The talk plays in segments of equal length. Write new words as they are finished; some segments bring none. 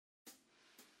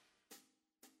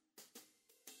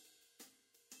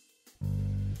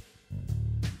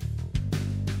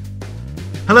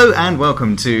Hello and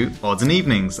welcome to Odds and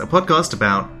Evenings, a podcast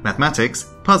about mathematics,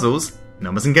 puzzles,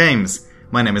 numbers and games.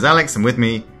 My name is Alex, and with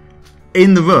me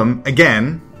in the room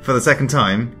again for the second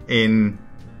time in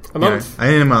a month.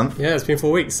 In a month. Yeah, it's been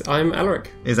 4 weeks. I'm Alaric.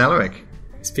 Is Alaric.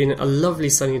 It's been a lovely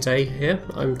sunny day here.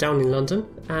 I'm down in London,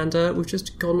 and we've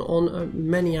just gone on a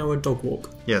many-hour dog walk.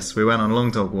 Yes, we went on a long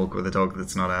dog walk with a dog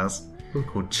that's not ours,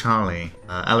 called Charlie.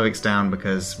 Alaric's down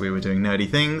because we were doing nerdy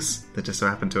things that just so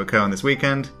happened to occur on this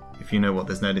weekend. If you know what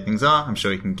those nerdy things are, I'm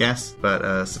sure you can guess.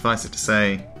 But suffice it to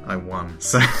say, I won.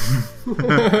 So,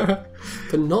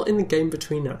 but not in the game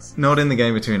between us. Not in the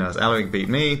game between us. Alaric beat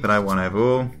me, but I won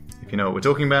overall. If you know what we're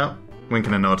talking about, wink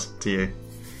and a nod to you.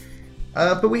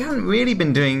 But we haven't really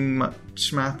been doing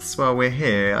much maths while we're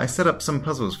here. I set up some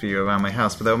puzzles for you around my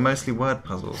house, but they were mostly word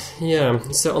puzzles. Yeah,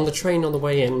 so on the train on the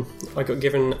way in, I got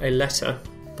given a letter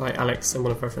by Alex and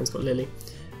one of our friends called Lily,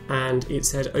 and it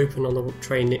said open on the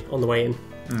train on the way in.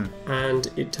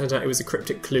 And it turned out it was a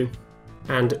cryptic clue.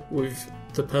 And with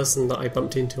the person that I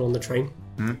bumped into on the train,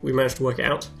 we managed to work it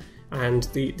out. And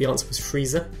the answer was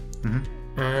freezer.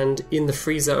 And in the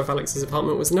freezer of Alex's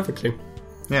apartment was another clue.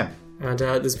 Yeah. And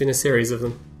there's been a series of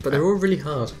them. But they're all really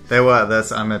hard. They were.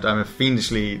 I'm a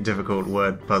fiendishly difficult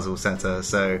word puzzle setter.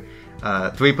 So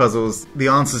 3 puzzles, the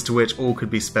answers to which all could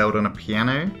be spelled on a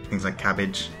piano. Things like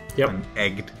cabbage and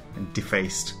egged and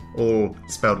defaced. All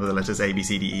spelled with the letters A, B,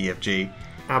 C, D, E, F, G.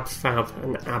 Ab, fab,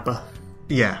 and abba.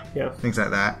 Yeah, things like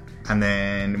that. And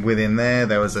then within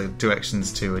there was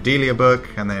directions to a Delia book,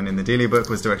 and then in the Delia book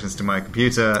was directions to my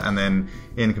computer, and then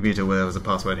in the computer there was a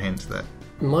password hint that...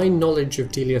 My knowledge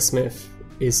of Delia Smith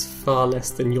is far less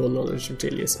than your knowledge of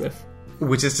Delia Smith.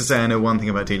 Which is to say, I know one thing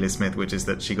about Delia Smith, which is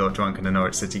that she got drunk in a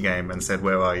Norwich City game and said,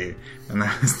 "Where are you?" And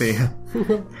that was the...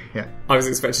 yeah. I was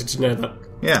expected to know that.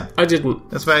 Yeah. I didn't.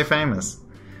 That's very famous.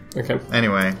 Okay.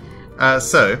 Anyway,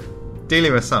 so...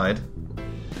 Delia aside,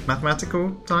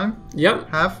 mathematical time? Yep.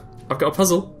 I've got a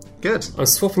puzzle. Good. I'm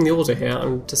swapping the order here.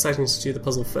 I'm deciding to do the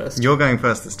puzzle first. You're going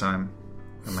first this time.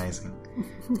 Amazing.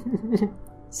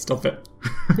 Stop it.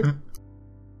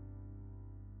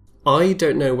 I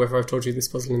don't know whether I've told you this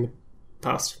puzzle in the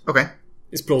past. Okay.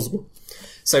 It's plausible.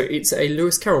 So it's a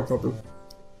Lewis Carroll problem.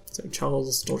 So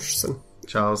Charles Dodgson.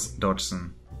 Charles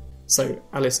Dodgson. So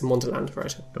Alice in Wonderland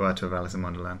writer. The writer of Alice in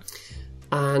Wonderland.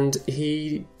 And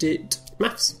he did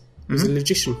maths. He was a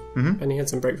logician, and he had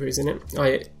some breakthroughs in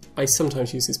it. I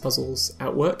sometimes use his puzzles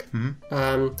at work.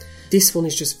 This one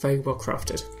is just very well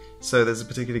crafted. So there's a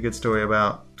particularly good story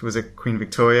about, was it Queen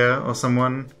Victoria or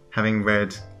someone, having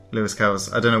read Lewis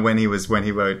Carroll's, I don't know when he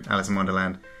wrote Alice in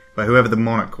Wonderland, but whoever the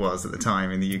monarch was at the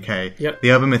time in the UK,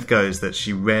 the urban myth goes that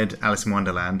she read Alice in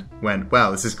Wonderland, went,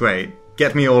 wow, this is great,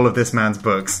 get me all of this man's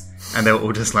books, and they were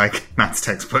all just like maths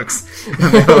textbooks,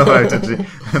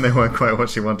 and they weren't quite what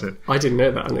she wanted. I didn't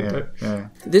know that anecdote. Yeah.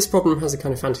 This problem has a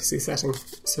kind of fantasy setting.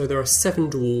 So there are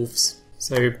 7 dwarves.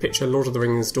 So picture Lord of the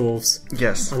Rings dwarves.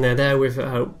 Yes. And they're there with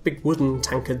big wooden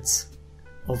tankards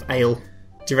of ale.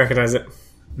 Do you recognise it?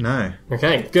 No.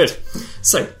 Okay, good.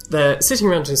 So they're sitting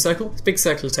around in a circle, it's a big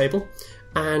circular table,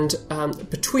 and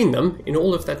between them, in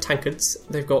all of their tankards,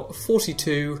 they've got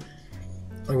 42...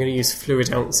 I'm going to use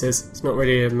fluid ounces. It's not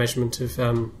really a measurement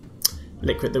of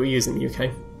liquid that we use in the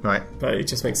UK. Right. But it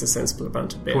just makes a sensible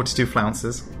amount of beer. 42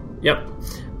 flounces. Yep.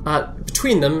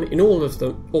 Between them, in all of the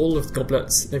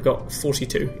goblets, they've got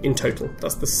 42 in total.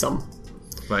 That's the sum.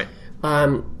 Right.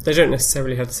 They don't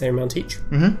necessarily have the same amount each.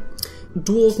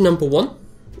 Dwarf number 1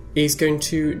 is going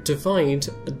to divide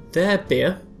their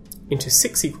beer into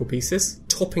 6 equal pieces,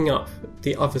 topping up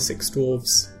the other 6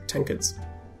 dwarves' tankards.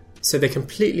 So they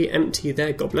completely empty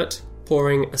their goblet,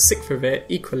 pouring a 6th of it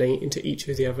equally into each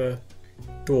of the other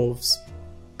dwarves.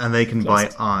 And they can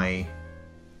divide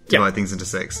things into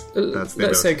 6.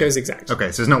 Let's say it goes exact.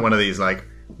 Okay, so it's not one of these like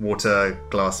water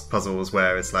glass puzzles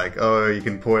where it's like, oh, you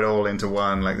can pour it all into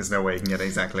one, like there's no way you can get it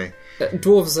exactly.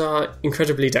 Dwarves are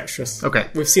incredibly dexterous. Okay.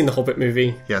 We've seen the Hobbit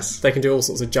movie. Yes. They can do all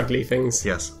sorts of juggly things.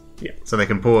 Yes. Yeah. So they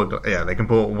can pour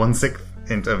 1/6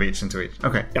 of each into each.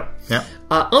 Okay. Yeah.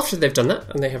 After they've done that,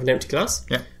 and they have an empty glass,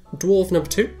 dwarf number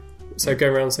 2, so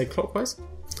go around, say, clockwise,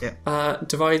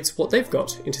 divides what they've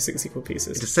got into 6 equal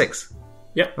pieces. Into 6?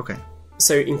 Yeah. Okay.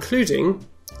 So including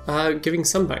giving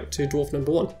some back to dwarf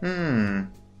number 1.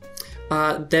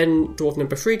 Then dwarf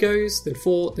number 3 goes, then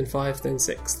 4, then 5, then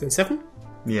 6, then 7.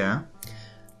 Yeah.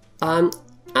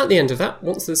 At the end of that,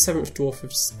 once the 7th dwarf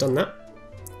has done that,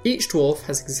 each dwarf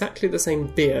has exactly the same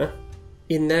beer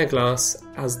in their glass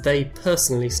as they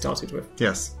personally started with.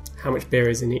 Yes. How much beer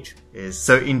is in each?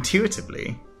 So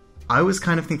intuitively, I was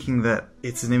kind of thinking that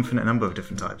it's an infinite number of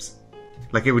different types.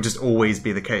 Like, it would just always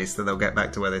be the case that they'll get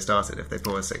back to where they started if they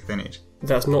pour a sixth in each.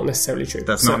 That's not necessarily true.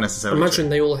 That's not necessarily imagine true.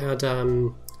 they all had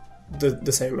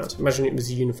the same amount. Imagine it was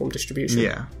a uniform distribution.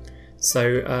 Yeah.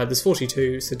 So there's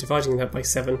 42, so dividing that by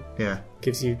 7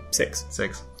 gives you 6.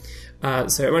 6.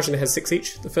 So imagine they had 6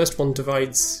 each. The first one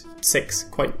divides 6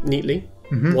 quite neatly,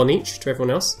 1 each to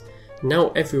everyone else. Now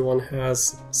everyone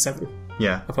has 7.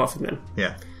 Yeah. Apart from them.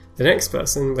 Yeah. The next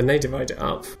person, when they divide it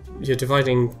up, you're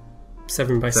dividing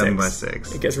 7 by 6. 7 by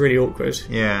 6. It gets really awkward.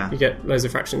 Yeah. You get loads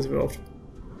of fractions involved.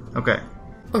 Okay.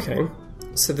 Okay,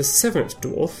 so the 7th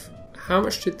dwarf, how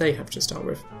much did they have to start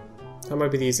with? That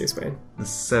might be the easiest way. The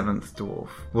 7th dwarf.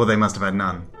 Well, they must have had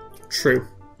none. True.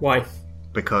 Why?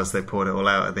 Because they poured it all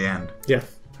out at the end. Yeah.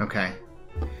 Okay.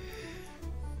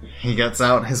 He gets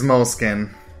out his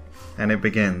moleskin, and it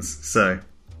begins. So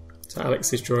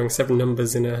Alex is drawing 7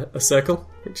 numbers in a circle,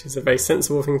 which is a very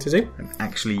sensible thing to do. And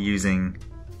actually using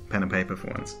pen and paper for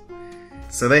once.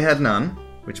 So they had none,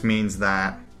 which means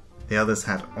that the others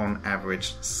had, on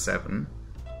average, 7.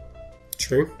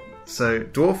 True. So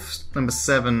dwarf number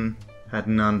 7 had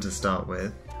none to start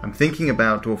with. I'm thinking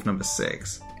about dwarf number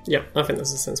 6. Yeah, I think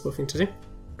that's a sensible thing to do.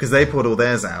 Because they poured all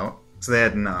theirs out, so they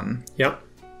had none. Yep.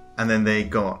 And then they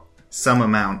got some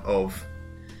amount of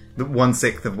the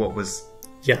 1/6 of what was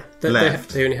left.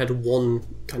 They only had one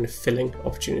kind of filling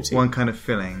opportunity. One kind of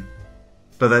filling.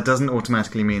 But that doesn't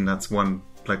automatically mean that's one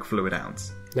fluid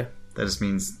ounce. No. That just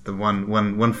means the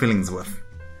one filling's worth.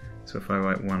 So if I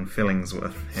write 1 filling's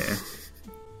worth here,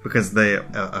 because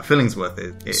a filling's worth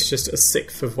is... It's just a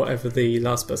 1/6 of whatever the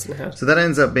last person had. So that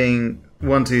ends up being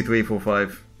 1, 2, 3, 4,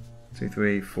 5... 2,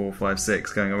 3, 4, 5,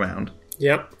 6 going around.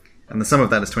 Yep. And the sum of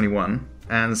that is 21.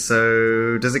 And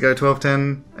so, does it go 12,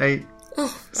 10, 8, Oh,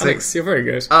 6? Alex, you're very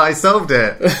good. I solved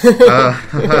it!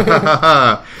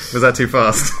 Was that too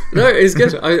fast? No, it's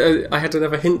good. I had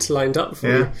another hint lined up for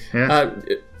you. Yeah.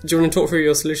 Do you want to talk through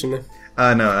your solution then?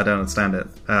 No, I don't understand it.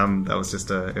 That was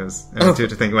just it was an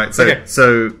intuitive thing. Right, so, Okay.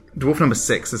 so dwarf number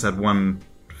 6 has had 1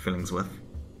 filling's worth.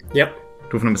 Yep.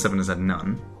 Dwarf number 7 has had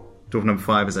none. Dwarf number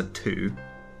 5 has had 2.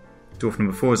 Dwarf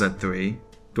number 4 has had 3.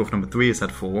 Dwarf number 3 has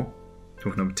had 4.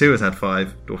 Dwarf number 2 has had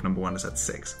 5. Dwarf number 1 has had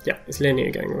 6. Yeah, it's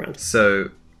linear going around. So,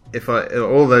 if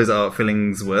all those are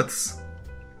fillings worths,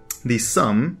 the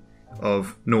sum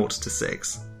of 0 to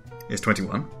 6 is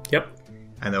 21. Yep.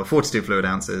 And there are 42 fluid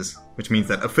ounces, which means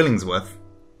that a filling's worth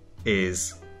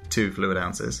is 2 fluid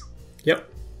ounces. Yep.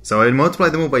 So I multiply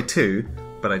them all by 2,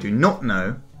 but I do not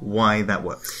know why that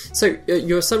works. So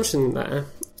your assumption there,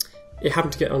 it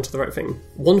happened to get onto the right thing.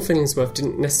 1 filling's worth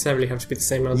didn't necessarily have to be the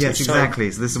same amount Yes, each time.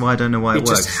 exactly. So this is why I don't know why it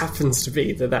works. It just happens to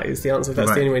be that is the answer. That's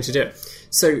Right. the only way to do it.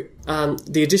 So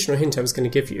the additional hint I was going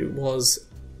to give you was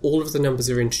all of the numbers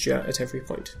are integer at every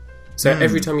point. So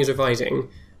every time you're dividing,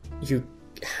 you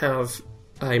have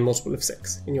a multiple of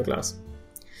 6 in your glass.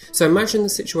 So imagine the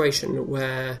situation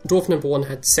where dwarf number 1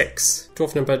 had 6,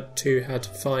 dwarf number 2 had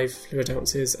 5 fluid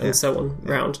ounces, and so on,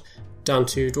 round, down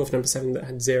to dwarf number 7 that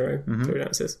had 0 fluid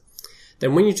ounces.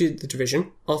 Then when you do the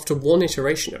division, after one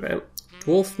iteration of it,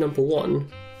 dwarf number 1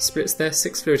 splits their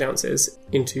 6 fluid ounces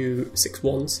into 6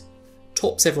 ones,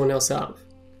 tops everyone else up.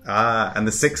 Ah, and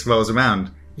the 6 rolls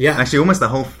around. Yeah. Actually, almost the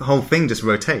whole thing just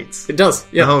rotates. It does,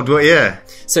 yeah. The whole, yeah.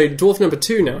 So dwarf number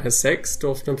 2 now has 6,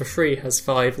 dwarf number 3 has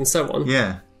 5, and so on.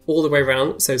 Yeah. All the way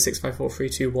around, so 6, 5, 4, 3,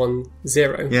 2, 1,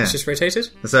 0. Yeah. It's just rotated.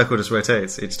 The circle just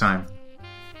rotates each time.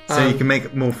 So you can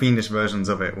make more fiendish versions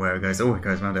of it where it goes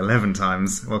around 11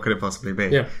 times. What could it possibly be?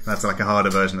 Yeah. That's like a harder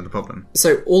version of the problem.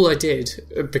 So all I did,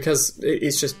 because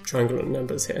it's just triangular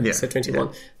numbers here, Yeah. so 21,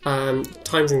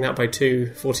 timesing that by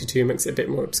 2, 42 makes it a bit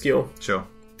more obscure. Sure.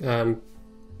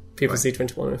 People see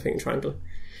 21 and think triangular.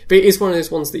 But it is one of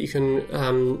those ones that you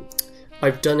can...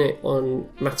 I've done it on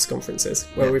maths conferences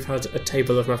where we've had a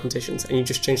table of mathematicians and you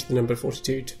just change the number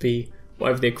 42 to be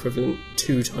whatever the equivalent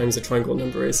 2 times a triangle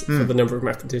number is for the number of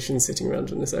mathematicians sitting around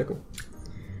in a circle.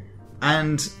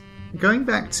 And going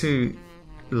back to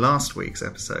last week's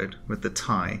episode with the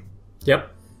tie,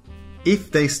 Yep. if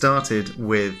they started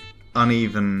with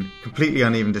completely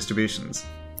uneven distributions,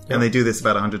 and they do this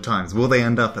about 100 times, will they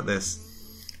end up at this?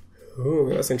 Ooh,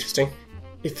 that's interesting.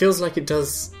 It feels like it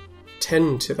does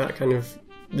tend to that kind of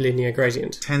linear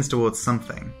gradient. Tends towards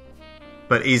something.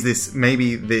 But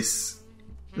maybe this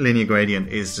linear gradient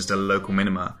is just a local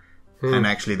minima, and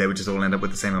actually they would just all end up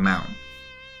with the same amount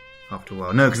after a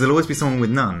while. No, because there'll always be someone with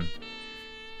none.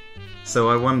 So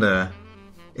I wonder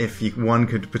if one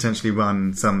could potentially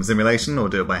run some simulation or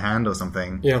do it by hand or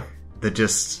something. Yeah. That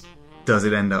just does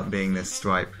it end up being this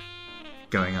stripe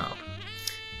going up?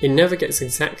 It never gets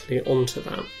exactly onto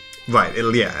that. Right,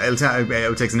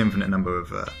 it'll take an infinite number of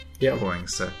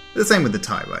pourings. So the same with the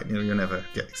tie, right? You'll never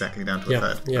get exactly down to a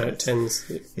third. Yeah, it tends.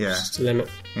 It's just a limit.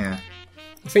 Yeah.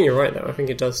 I think you're right, though. I think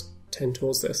it does tend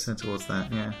towards this. Tend towards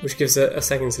that, yeah. Which gives a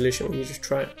second solution when you just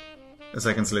try it. A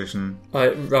second solution?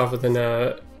 Rather than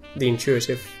the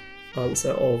intuitive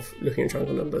answer of looking at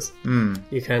triangle numbers.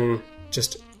 You can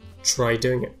just try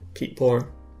doing it. Keep pouring.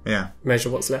 Yeah. Measure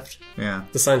what's left. Yeah.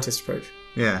 The scientist approach.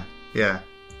 Yeah.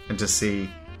 And just see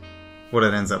what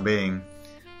it ends up being.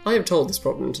 I have told this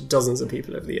problem to dozens of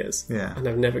people over the years. Yeah. And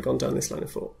I've never gone down this line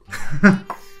of thought.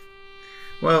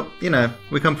 Well,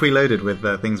 we come preloaded with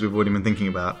things we've already been thinking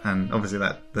about, and obviously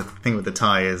the thing with the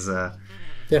tie is,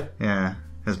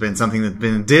 has been something that's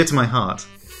been dear to my heart,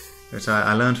 which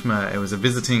I learned from it was a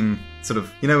visiting sort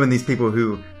of, when these people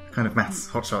who are kind of maths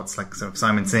hotshots, like sort of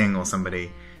Simon Singh or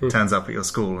somebody, turns up at your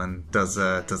school and does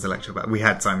a lecture about. We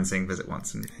had Simon Singh visit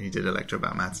once, and he did a lecture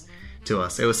about maths to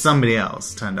us. It was somebody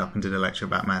else turned up and did a lecture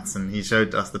about maths, and he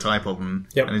showed us the tie problem,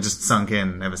 and it just sunk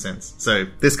in ever since. So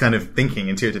this kind of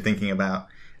intuitive thinking about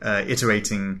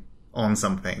iterating on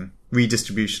something,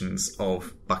 redistributions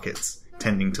of buckets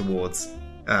tending towards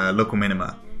local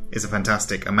minima, is a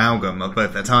fantastic amalgam of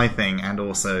both the tie thing and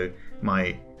also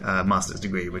my master's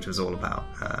degree, which was all about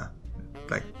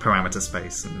like parameter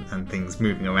space and things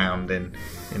moving around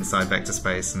inside vector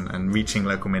space and reaching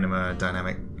local minima,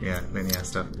 dynamic, linear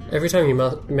stuff. Every time you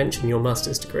mention your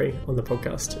master's degree on the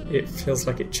podcast, it feels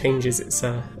like it changes its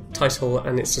title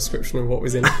and its description of what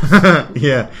was in it.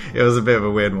 Yeah, it was a bit of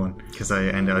a weird one because I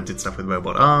did stuff with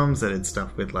robot arms, I did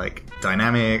stuff with like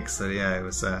dynamics, so yeah, it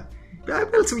was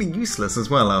relatively useless as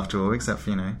well after all, except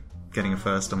for, getting a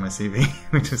first on my CV,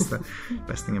 which is the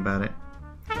best thing about it.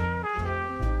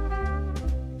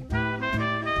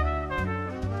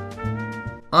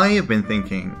 I have been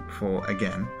thinking for,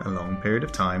 again, a long period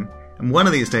of time, and one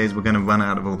of these days we're going to run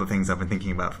out of all the things I've been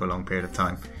thinking about for a long period of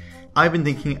time. I've been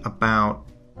thinking about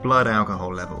blood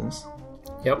alcohol levels.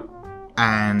 Yep.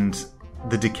 And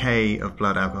the decay of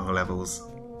blood alcohol levels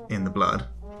in the blood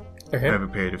over a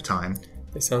period of time.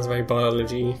 It sounds very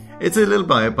biology. It's a little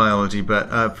biology,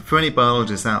 but for any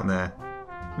biologists out there,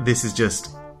 this is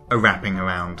just a wrapping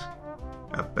around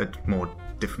a more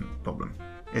different problem.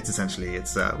 It's essentially,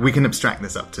 we can abstract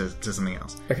this up to something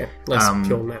else. Okay, nice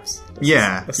pure maps.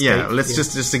 Let's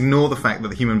just ignore the fact that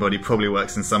the human body probably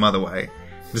works in some other way.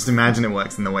 Just imagine it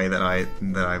works in the way that I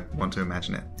want to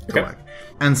imagine it to work.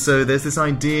 And so there's this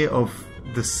idea of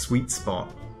the sweet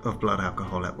spot of blood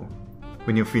alcohol level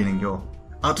when you're feeling your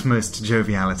utmost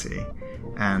joviality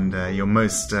and your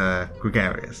most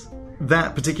gregarious.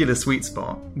 That particular sweet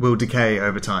spot will decay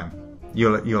over time.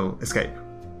 You'll escape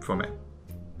from it,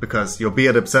 because you'll be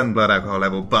at a certain blood alcohol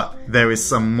level, but there is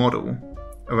some model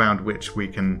around which we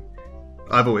can...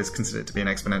 I've always considered it to be an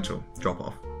exponential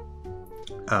drop-off,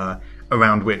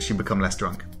 around which you become less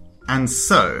drunk. And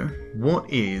so, what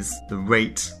is the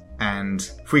rate and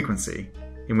frequency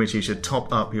in which you should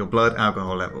top up your blood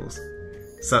alcohol levels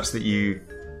such that you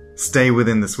stay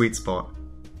within the sweet spot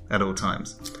at all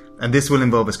times? And this will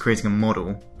involve us creating a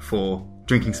model for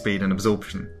drinking speed and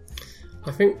absorption.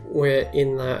 I think we're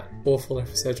in that awful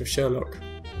episode of Sherlock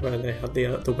where they had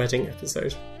the wedding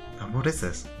episode. What is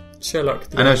this? Sherlock.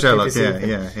 I know Sherlock,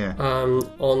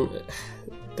 yeah.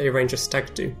 They arrange a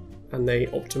stag do and they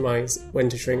optimise when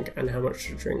to drink and how much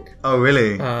to drink. Oh,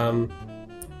 really?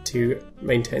 To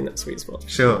maintain that sweet spot.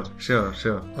 Sure.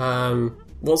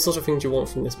 What sort of thing do you want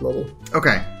from this model?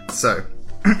 Okay, so...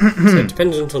 So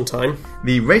dependent on time.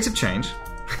 The rate of change...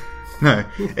 No.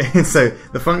 So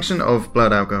the function of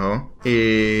blood alcohol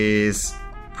is,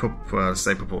 I'll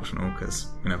say proportional, because,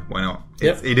 why not?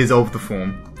 It is of the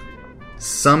form.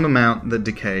 Some amount that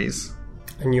decays.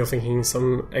 And you're thinking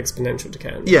some exponential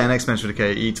decay? Yeah, an exponential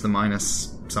decay, e to the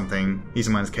minus something, e to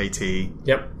the minus kt.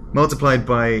 Yep. Multiplied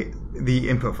by the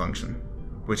input function,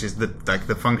 which is the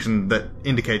function that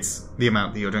indicates the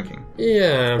amount that you're drinking.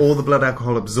 Yeah. Or the blood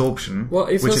alcohol absorption,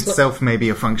 which itself may be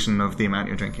a function of the amount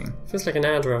you're drinking. It feels like an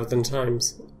add rather than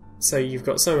times. So you've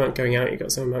got some amount going out, you've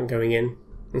got some amount going in,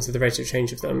 and so the rate of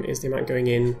change of them is the amount going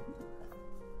in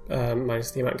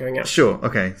minus the amount going out. Sure,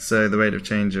 okay. So the rate of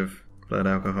change of blood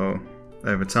alcohol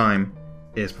over time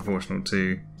is proportional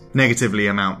to negatively the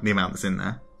amount that's in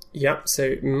there. Yep,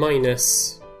 so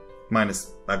minus,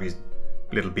 I've used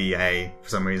little ba for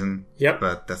some reason. Yep.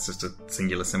 But that's just a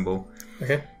singular symbol.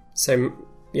 Okay. So,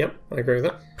 yep, I agree with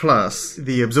that. Plus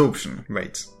the absorption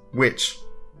rate, which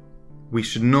we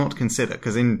should not consider,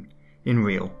 because in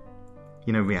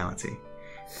reality,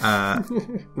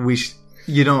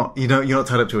 you're not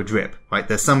tied up to a drip, right?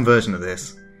 There's some version of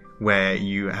this where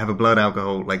you have a blood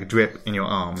alcohol, like a drip in your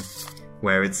arm,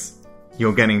 where it's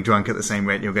you're getting drunk at the same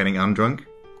rate you're getting undrunk.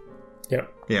 Yeah.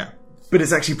 Yeah. But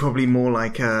it's actually probably more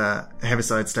like a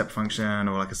Heaviside step function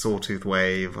or like a Sawtooth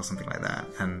wave or something like that.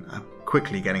 And I'm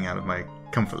quickly getting out of my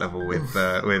comfort level with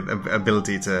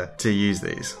ability to use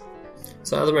these.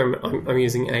 So at the moment, I'm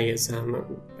using A as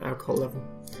alcohol level.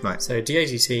 Right. So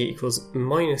DAGT equals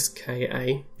minus Ka.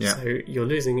 Yeah. So you're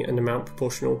losing an amount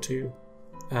proportional to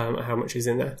how much is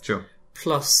in there. Sure.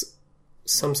 Plus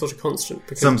some sort of constant.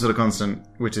 Some sort of constant,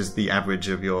 which is the average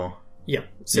of your... Yeah.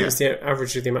 So it's the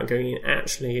average of the amount going in.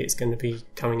 Actually, it's going to be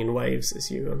coming in waves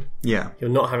as you... Yeah. You're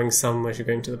not having some as you're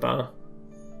going to the bar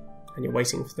and you're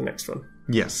waiting for the next one.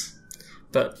 Yes.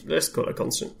 But let's call it a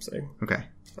constant. So okay.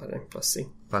 I don't know, plus C.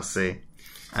 Plus C.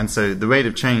 And so the rate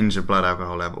of change of blood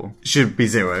alcohol level should be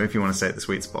 0 if you want to stay at the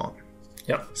sweet spot.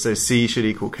 Yeah. So C should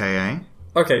equal Ka.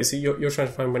 Okay, so you're trying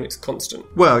to find when it's constant.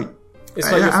 Well, it's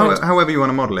like however you want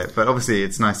to model it, but obviously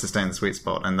it's nice to stay in the sweet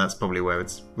spot, and that's probably where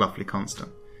it's roughly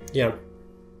constant. Yeah.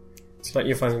 It's like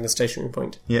you're finding the stationary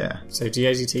point. Yeah. So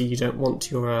DAGT, you don't want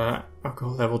your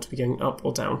alcohol level to be going up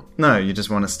or down. No, you just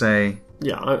want to stay...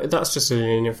 Yeah, that's just a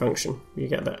linear function. You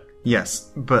get that.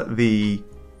 Yes, but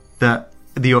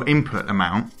your input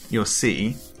amount, your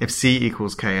C, if C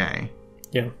equals Ka,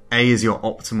 yeah, A is your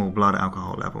optimal blood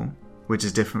alcohol level, which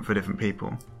is different for different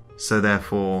people. So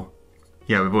therefore,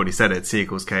 yeah, we've already said it, C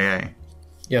equals Ka.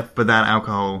 Yeah. But that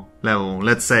alcohol level,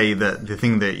 let's say that the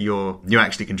thing that you're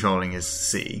actually controlling is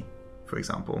C, for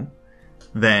example,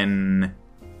 then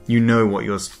you know what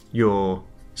your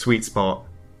sweet spot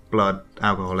blood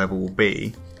alcohol level will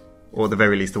be, or at the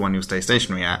very least the one you'll stay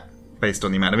stationary at, based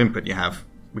on the amount of input you have,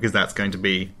 because that's going to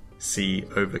be C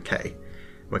over K,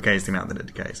 where K is the amount that it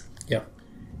decays. Yeah.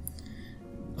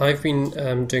 I've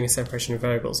been doing a separation of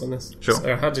variables on this. Sure.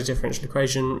 So I had a differential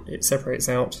equation, it separates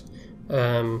out.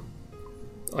 I'm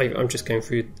just going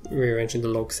through rearranging the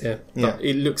logs here, but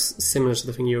it looks similar to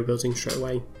the thing you were building straight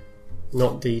away.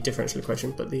 Not the differential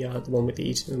equation, but the one with the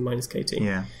e to the minus kt.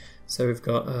 Yeah. So we've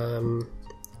got...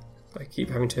 I keep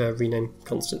having to rename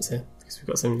constants here, because we've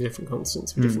got so many different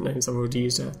constants with different names. I've already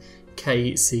used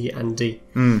K, C, and D,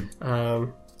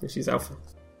 which is alpha.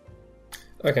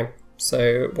 Okay,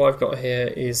 so what I've got here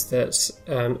is that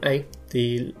A,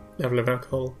 the level of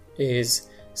alcohol, is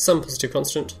some positive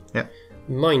constant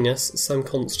minus some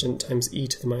constant times e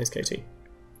to the minus kt.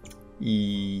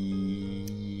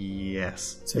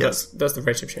 Yes. So that's the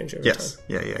rate of change over time.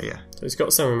 Yeah. So it's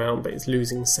got some amount, but it's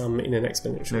losing some in an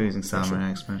exponential way. Losing some in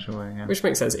an exponential way, yeah. Which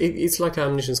makes sense. It's like a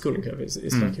Newton's cooling curve. It's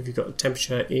like if you've got a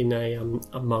temperature in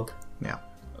a mug,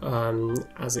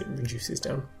 as it reduces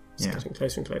down, it's getting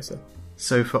closer and closer.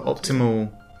 So for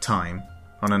optimal time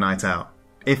on a night out,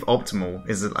 if optimal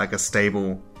is like a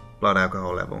stable blood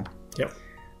alcohol level,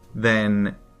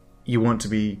 then you want to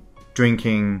be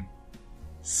drinking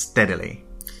steadily.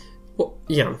 What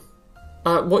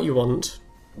you want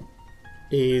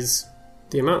is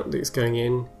the amount that's going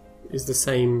in is the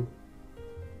same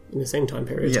in the same time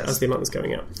period as the amount that's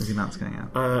going out. As the amount that's going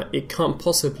out. It can't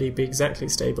possibly be exactly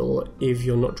stable if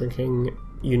you're not drinking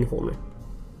uniformly.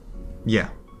 Yeah.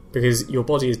 Because your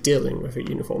body is dealing with it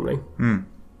uniformly.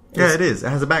 Yeah, it is. It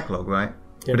has a backlog, right?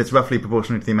 Yeah. But it's roughly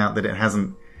proportional to the amount that it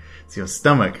hasn't. It's your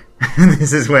stomach.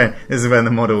 This is where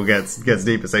the model gets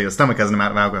deeper. So your stomach has an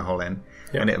amount of alcohol in,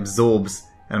 and it absorbs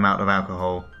an amount of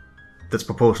alcohol that's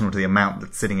proportional to the amount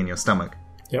that's sitting in your stomach.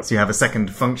 Yep. So you have a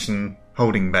second function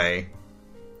holding bay,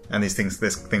 and this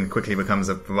thing quickly becomes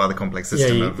a rather complex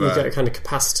system. You get a kind of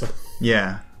capacitor.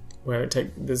 Yeah. Where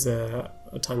there's a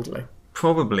time delay.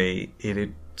 Probably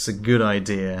it's a good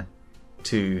idea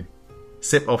to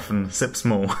sip often, sip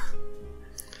small.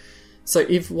 So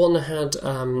if one had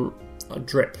a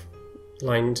drip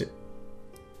lined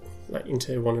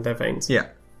into one of their veins,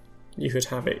 you could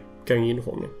have it going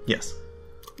uniformly. Yes.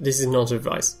 This is not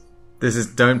advice. This is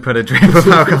don't put a drip of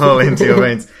alcohol into your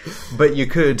veins. But you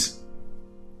could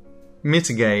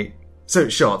mitigate... So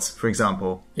shots, for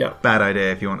example. Yeah. Bad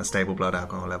idea if you want a stable blood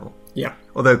alcohol level. Yeah.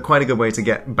 Although quite a good way to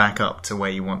get back up to where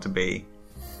you want to be.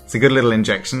 It's a good little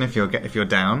injection if you're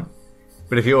down.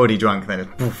 But if you're already drunk, then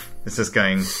it's just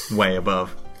going way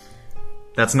above.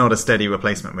 That's not a steady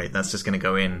replacement rate. That's just going to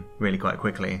go in really quite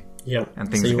quickly. Yeah. And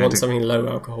things so you want something low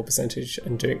alcohol percentage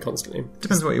and do it constantly.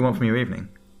 Depends what you want from your evening.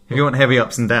 If you want heavy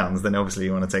ups and downs, then obviously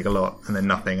you want to take a lot, and then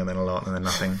nothing, and then a lot, and then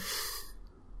nothing.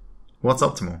 What's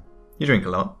optimal? You drink a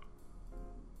lot.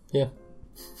 Yeah.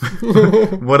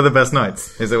 What are the best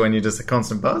nights? Is it when you're just a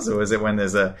constant buzz, or is it when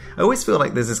there's I always feel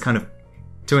like there's this kind of...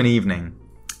 To an evening...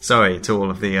 Sorry to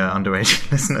all of the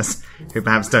underage listeners who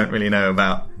perhaps don't really know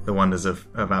about the wonders of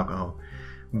alcohol.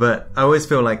 But I always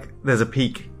feel like there's a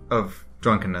peak of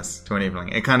drunkenness to an evening.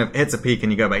 It kind of hits a peak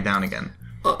and you go back down again.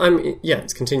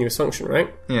 It's continuous function,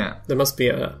 right? Yeah. There must be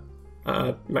a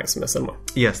maxima somewhere.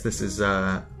 Yes, this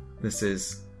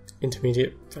is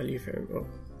intermediate value variable.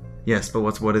 Yes, but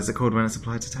what is it called when it's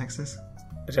applied to taxes?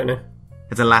 I don't know.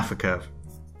 It's a Laffer curve.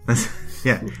 There's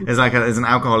an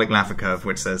alcoholic Laffer curve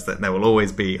which says that there will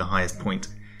always be a highest point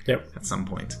at some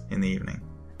point in the evening.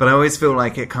 But I always feel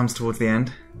like it comes towards the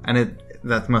end, and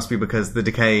that must be because the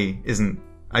decay isn't...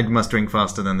 I must drink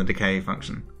faster than the decay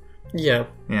function. Yeah.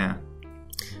 Yeah.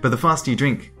 But the faster you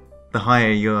drink, the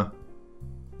higher your...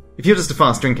 If you're just a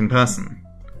fast drinking person,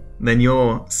 then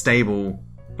your stable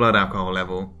blood alcohol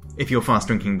level, if you're fast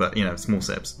drinking but, small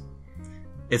sips,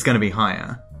 it's going to be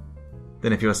higher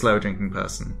than if you're a slower drinking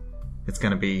person. You're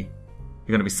going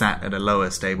to be sat at a lower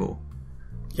stable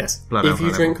blood alcohol If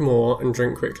you drink more and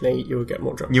drink quickly, you will get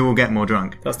more drunk. You will get more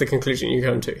drunk. That's the conclusion you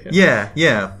come to.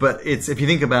 Yeah. But it's, if you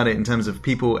think about it in terms of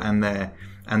people and their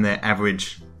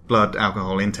average blood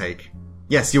alcohol intake,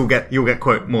 yes, you'll get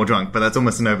quote more drunk, but that's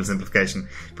almost an oversimplification,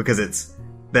 because it's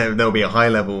there'll be a high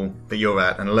level that you're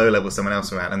at and a low level someone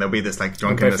else are at, and there'll be this like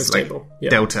drunkenness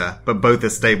delta, but both are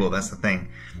stable. That's the thing.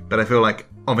 But I feel like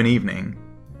of an evening,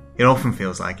 it often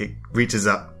feels like it reaches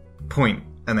a point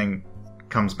and then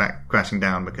comes back crashing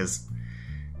down, because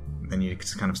then you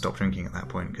just kind of stop drinking at that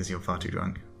point because you're far too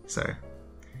drunk. So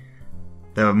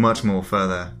there are much more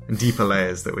further and deeper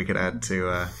layers that we could add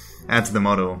to the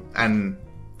model, and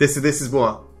this is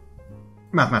what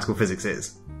mathematical physics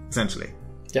is, essentially.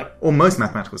 Yeah. Or most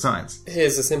mathematical science.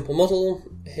 Here's a simple model.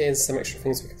 Here's some extra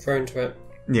things we can throw into it.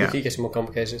 Yeah. We keep getting more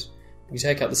complicated. We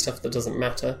take out the stuff that doesn't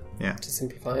matter to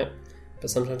simplify it, but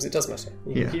sometimes it does matter.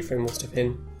 You can keep throwing more stuff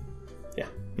in.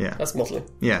 Yeah. That's modelling.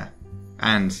 Yeah.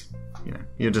 And,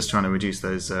 you're just trying to reduce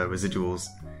those residuals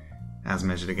as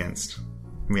measured against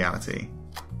reality.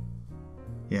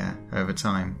 Yeah, over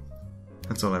time.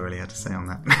 That's all I really had to say on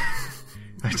that.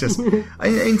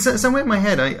 In some way in my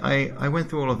head, I went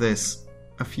through all of this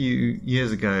a few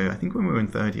years ago. I think when we were in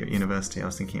third year at university, I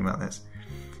was thinking about this.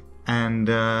 And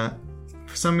for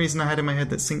some reason I had in my head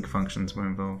that sinc functions were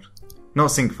involved. Not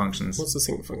sinc functions. What's a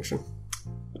sinc function?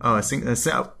 Oh,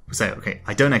 okay,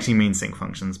 I don't actually mean sinc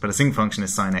functions, but a sinc function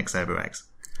is sin x over x.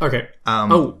 Okay.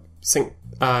 Sinc,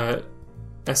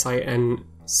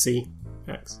 S-I-N-C-X.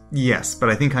 Yes, but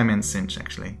I think I meant sinh,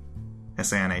 actually.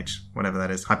 S-A-N-H, whatever that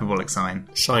is. Hyperbolic sine.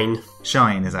 Shine,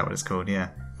 is that what it's called? Yeah.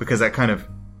 Because that kind of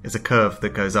is a curve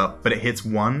that goes up, but it hits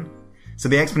 1. So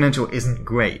the exponential isn't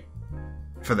great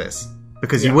for this,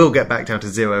 because you will get back down to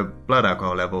 0 blood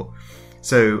alcohol level.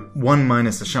 So 1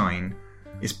 minus a shine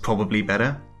is probably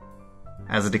better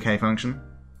as a decay function.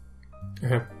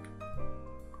 Okay.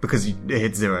 Because it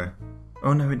hits 0.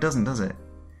 Oh no, it doesn't, does it?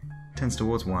 It tends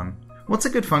towards 1. What's a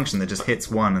good function that just hits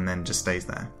 1 and then just stays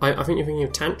there? I think you're thinking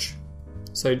of tanh.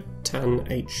 So tan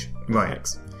H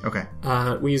X. Okay.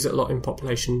 We use it a lot in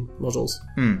population models.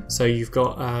 So you've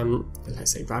got,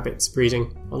 let's say, rabbits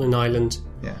breeding on an island.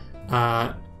 Yeah.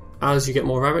 As you get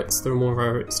more rabbits, there are more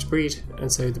rabbits to breed, and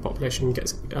so the population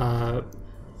gets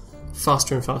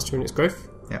faster and faster in its growth.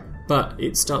 Yeah. But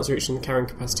it starts reaching the carrying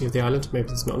capacity of the island. Maybe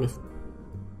there's not enough.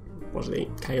 What do they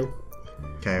eat? Kale.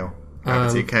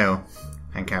 Rabbits eat kale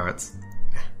and carrots.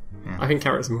 Yeah. I think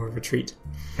carrots are more of a treat.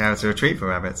 Carrots are a treat for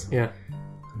rabbits. Yeah.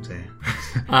 Oh dear.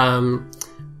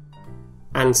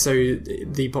 And so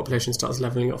the population starts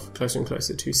levelling off closer and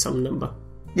closer to some number.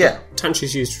 Yeah. Tanh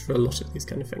is used for a lot of these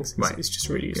kind of things. Right. It's just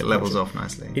really useful. It levels off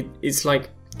nicely. It's like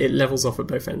it levels off at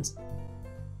both ends.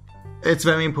 It's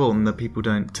very important that people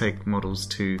don't take models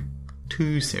too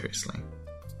seriously,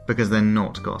 because they're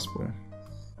not gospel.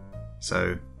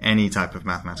 So any type of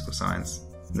mathematical science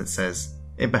that says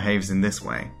it behaves in this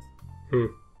way.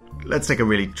 Let's take a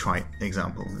really trite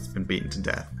example that's been beaten to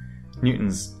death.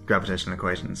 Newton's gravitational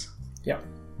equations. Yeah.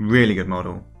 Really good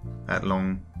model at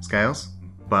long scales,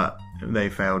 but they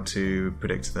failed to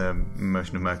predict the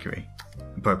motion of Mercury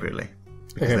appropriately,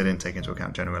 because they didn't take into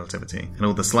account general relativity and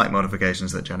all the slight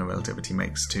modifications that general relativity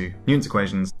makes to Newton's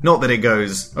equations. Not that it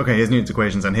goes, okay, here's Newton's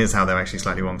equations and here's how they're actually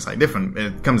slightly wrong, slightly different.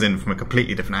 It comes in from a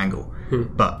completely different angle,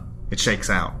 but it shakes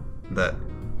out that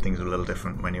things are a little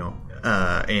different when you're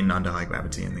in under high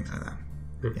gravity and things like that.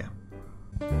 Yeah.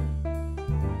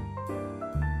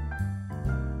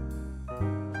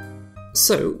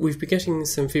 So, we've been getting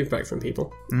some feedback from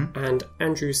people, and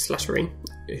Andrew Slattery,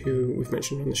 who we've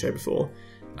mentioned on the show before,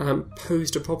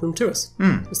 posed a problem to us.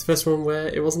 It's the first one where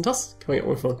it wasn't us coming up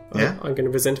with one. Yeah. I'm going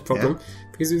to present a problem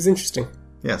because it was interesting.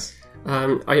 Yes.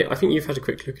 I think you've had a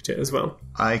quick look at it as well.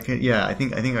 I think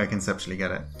I conceptually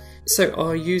get it. So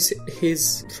I'll use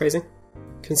his phrasing.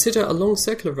 Consider a long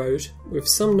circular road with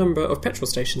some number of petrol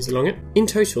stations along it. In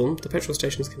total, the petrol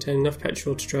stations contain enough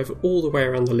petrol to drive all the way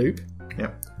around the loop.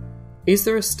 Yep. Is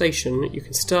there a station you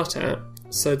can start at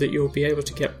so that you'll be able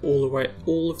to get all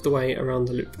of the way around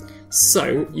the loop?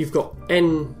 So, you've got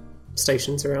N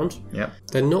stations around. Yep.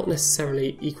 They're not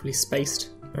necessarily equally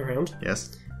spaced around.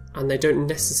 Yes. And they don't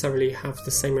necessarily have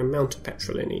the same amount of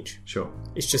petrol in each. Sure.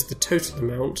 It's just the total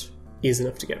amount is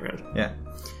enough to get around. Yeah.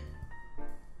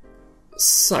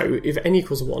 So, if n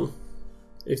equals 1,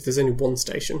 if there's only one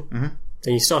station,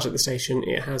 then you start at the station,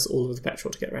 it has all of the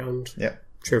petrol to get around. Yep.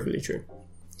 Trivially true.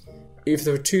 If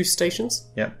there are 2 stations,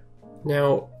 Yep.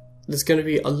 now there's going to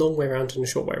be a long way around and a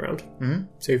short way around. Mm-hmm.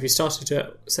 So if you started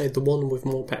at, say, the one with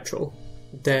more petrol,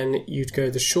 then you'd go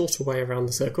the shorter way around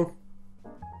the circle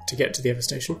to get to the other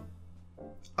station.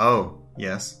 Oh,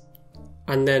 yes.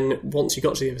 And then once you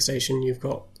got to the other station, you've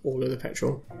got all of the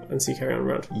petrol, and so you carry on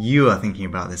around. You are thinking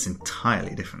about this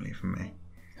entirely differently from me.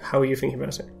 How are you thinking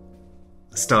about it?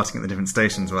 Starting at the different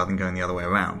stations rather than going the other way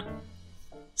around.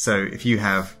 So if you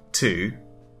have 2,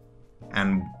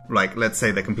 and like let's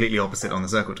say they're completely opposite on the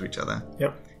circle to each other,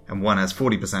 Yep. and one has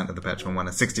 40% of the petrol and one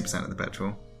has 60% of the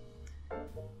petrol.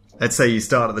 Let's say you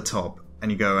start at the top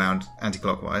and you go around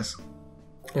anti-clockwise,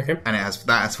 Okay. and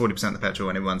that has 40% of the petrol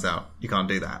and it runs out. You can't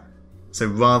do that. So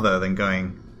rather than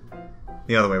going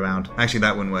the other way around, actually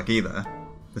that wouldn't work either.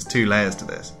 There's 2 layers to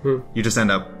this. You just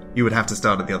end up, you would have to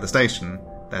start at the other station,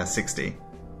 there's 60,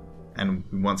 and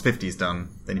once 50 is done,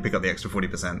 then you pick up the extra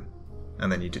 40%,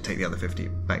 and then you take the other 50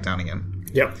 back down again.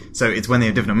 Yep. So it's when they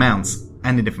have different amounts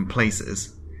and in different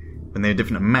places. When they have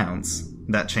different amounts,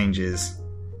 that changes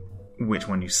which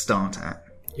one you start at.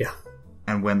 Yeah.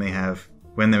 And when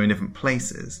they're in different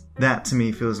places, that to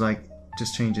me feels like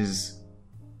just changes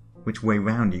which way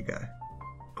round you go.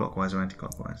 Clockwise or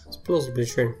anti-clockwise. It's plausibly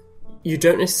true. You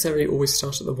don't necessarily always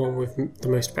start at the one with the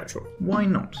most petrol. Why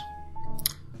not?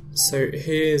 So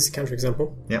here's a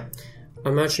counterexample. Yep.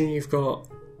 Imagine you've got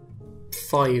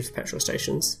 5 petrol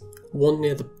stations, one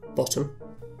near the bottom,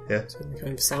 Yeah. so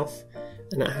kind of south,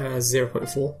 and it has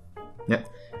 0.4. Yep.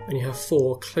 And you have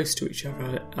 4 close to each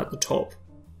other at the top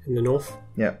in the north,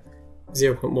 Yep.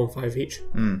 0.15 each.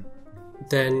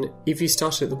 Then if you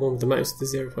started at the one with the most, the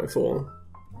 0.4,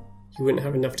 you wouldn't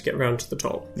have enough to get round to the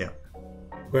top. Yeah.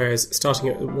 Whereas starting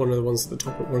at one of the ones at the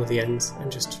top at one of the ends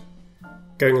and just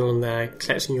going along there,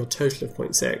 collecting your total of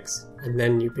 0.6, and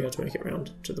then you'd be able to make it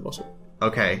round to the bottom.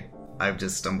 Okay, I've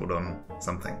just stumbled on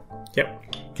something.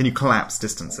 Yep. Can you collapse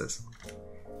distances?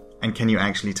 And can you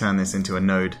actually turn this into a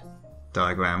node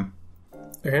diagram?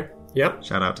 Okay. Yep.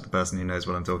 Shout out to the person who knows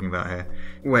what I'm talking about here.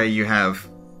 Where you have,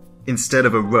 instead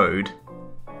of a road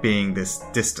being this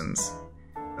distance,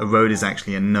 a road is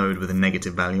actually a node with a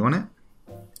negative value on it.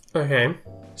 Okay.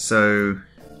 So...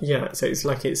 Yeah, so it's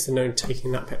like it's the node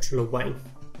taking that petrol away.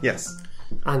 Yes.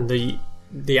 And the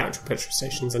actual petrol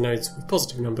stations are nodes with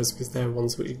positive numbers because they're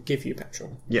ones which give you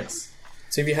petrol. Yes.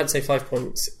 So if you had, say, 5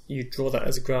 points, you draw that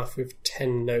as a graph with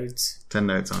 10 nodes. 10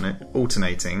 nodes on it,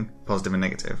 alternating, positive and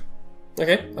negative.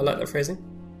 Okay, I like that phrasing.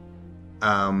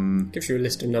 Does Gives you a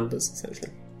list of numbers,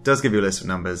 essentially. give you a list of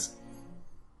numbers.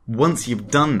 Once you've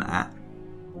done that,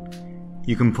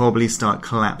 you can probably start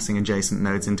collapsing adjacent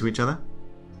nodes into each other.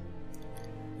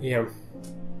 Yeah.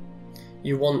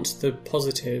 You want the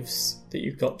positives that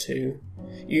you've got to...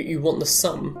 You want the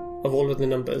sum of all of the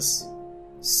numbers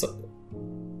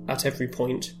at every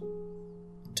point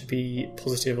to be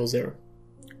positive or 0.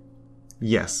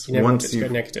 Yes. You never want it to go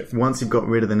negative. Once you've got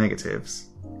rid of the negatives,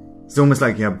 it's almost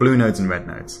like you have blue nodes and red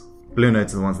nodes. Blue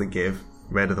nodes are the ones that give,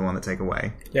 red are the ones that take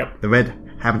away. Yep. The red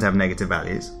happen to have negative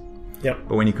values. Yep.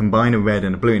 But when you combine a red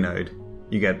and a blue node,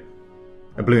 you get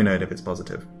a blue node if it's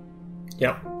positive.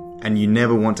 Yep. And you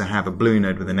never want to have a blue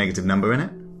node with a negative number in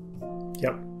it.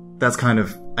 Yep. That's kind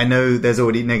of... I know there's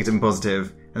already negative and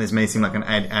positive, and this may seem like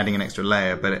adding an extra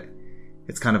layer, but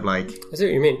it's kind of like... I see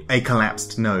what you mean. A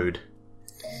collapsed node.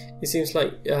 It seems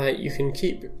like you can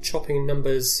keep chopping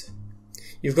numbers.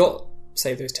 You've got,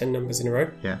 say, those 10 numbers in a row.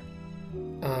 Yeah.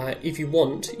 If you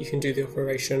want, you can do the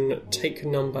operation, take a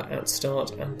number at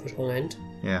start and put on end.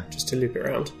 Yeah. Just to loop it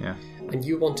around. Yeah. And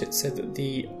you want it so that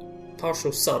the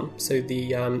partial sum, so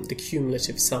the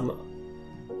cumulative sum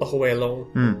the whole way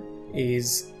along,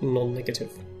 is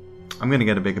non-negative. I'm going to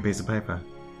get a bigger piece of paper.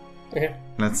 Okay.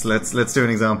 Let's do an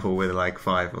example with like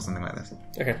 5 or something like this.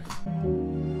 Okay.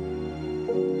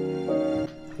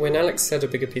 When Alex said a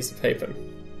bigger piece of paper,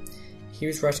 he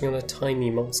was writing on a tiny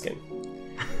moleskin.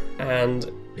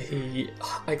 And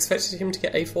I expected him to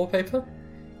get A4 paper.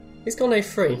 He's gone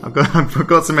A3. I've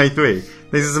got some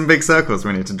A3. These are some big circles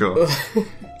we need to draw.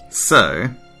 So,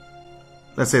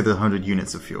 let's say there's 100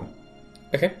 units of fuel.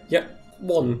 Okay, yeah.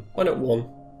 1. Why not 1?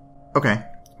 Okay,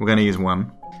 we're going to use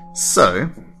 1. So,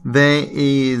 there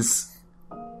is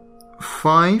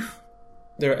 5.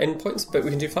 There are endpoints, but we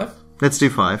can do 5. Let's do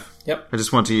 5. Yep. I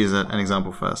just want to use an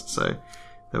example first. So,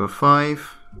 there were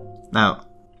 5. Now,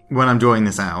 when I'm drawing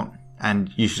this out,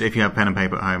 and you should, if you have pen and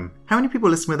paper at home, how many people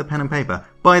listen with a pen and paper?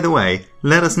 By the way,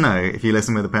 let us know if you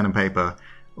listen with a pen and paper,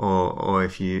 or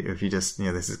if you just,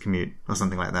 this is commute or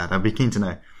something like that. I'd be keen to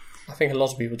know. I think a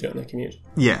lot of people do it on their commute.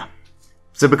 Yeah.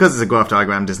 So because it's a graph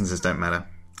diagram, distances don't matter.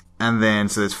 And then,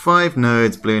 so there's 5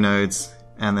 nodes, blue nodes,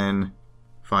 and then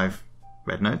 5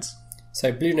 red nodes.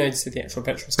 So blue nodes are the actual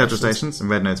petrol stations. Petrol stations, and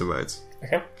red nodes are roads.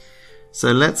 Okay.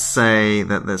 So let's say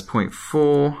that there's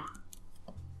 0.4,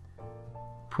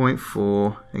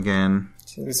 0.4 again.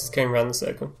 So this is going around the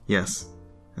circle. Yes.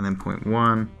 And then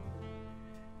 0.1,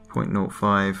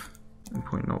 0.05, and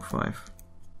 0.05.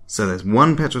 So there's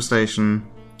 1 petrol station,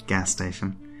 gas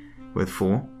station, with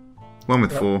 4. 1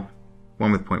 with 4,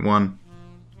 1 with 0.1, 1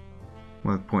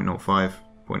 with 0.05,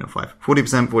 0.05.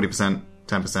 40%, 40%,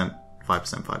 10%,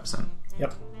 5%, 5%.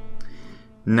 Yep.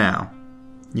 Now,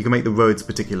 you can make the roads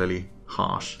particularly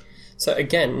harsh. So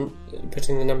again,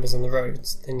 putting the numbers on the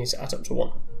roads, they need to add up to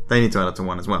 1. They need to add up to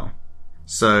 1 as well.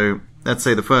 So, let's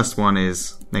say the first one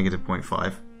is negative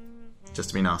 0.5, just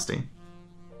to be nasty.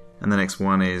 And the next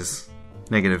one is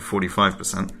negative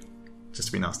 45%, just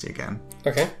to be nasty again.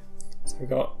 Okay. So we've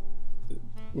got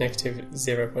negative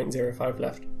 0.05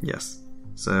 left. Yes.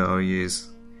 So I'll use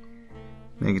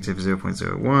negative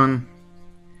 0.01,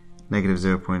 negative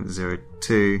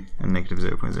 0.02, and negative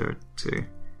 0.02.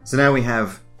 So now we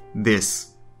have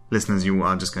this. Listeners, you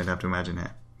are just going to have to imagine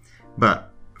here.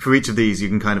 But for each of these, you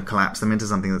can kind of collapse them into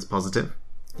something that's positive.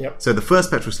 Yep. So the first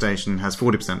petrol station has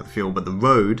 40% of the fuel, but the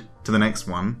road to the next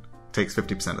one takes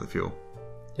 50% of the fuel.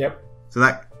 Yep. So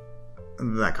that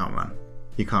can't run.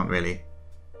 You can't really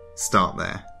start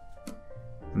there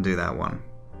and do that one.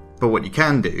 But what you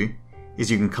can do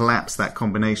is you can collapse that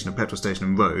combination of petrol station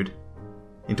and road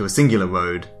into a singular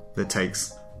road that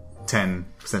takes 10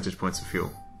 percentage points of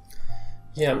fuel.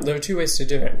 Yeah, there are 2 ways to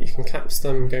do it. You can collapse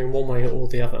them going one way or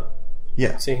the other.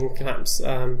 Yeah. So you can collapse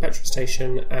petrol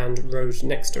station and road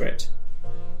next to it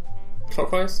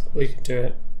clockwise, or you can do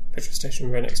it petrol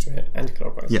station, road next to it,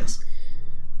 anti-clockwise. Yes.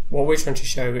 What we're trying to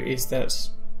show is that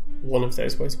one of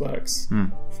those ways works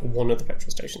for one of the petrol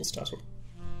stations starting.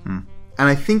 And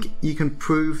I think you can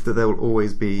prove that there will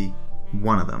always be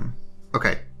one of them.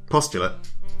 Okay, postulate.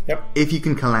 Yep. If you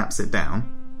can collapse it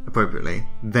down appropriately,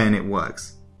 then it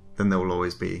works. Then there will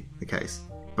always be the case.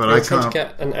 But I trying can't to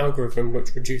get an algorithm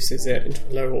which reduces it into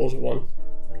a lower order one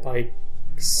by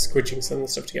squidging some of the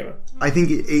stuff together. I think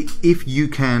if you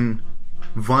can,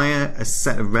 via a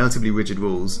set of relatively rigid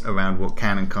rules around what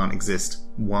can and can't exist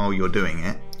while you're doing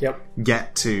it,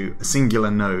 get to a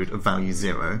singular node of value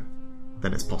 0,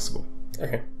 then it's possible.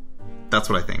 Okay. That's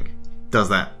what I think. Is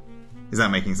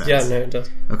that making sense? Yeah, no, it does.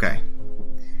 Okay.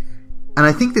 And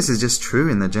I think this is just true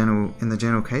in the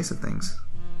general case of things.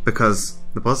 Because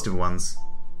the positive ones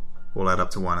all add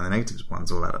up to 1 and the negative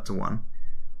ones all add up to 1.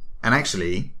 And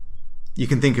actually, you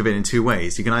can think of it in 2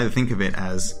 ways. You can either think of it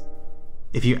as,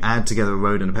 if you add together a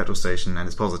road and a petrol station and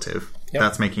it's positive,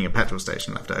 that's making a petrol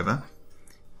station left over.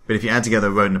 But if you add together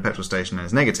a road and a petrol station and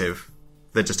it's negative,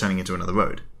 they're just turning into another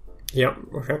road. Yep,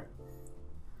 okay.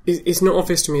 It's not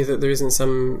obvious to me that there isn't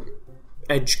some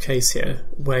edge case here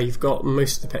where you've got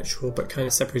most of the petrol but kind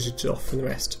of separated off from the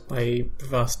rest by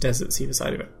vast deserts either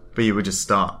side of it. But you would just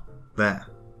start there.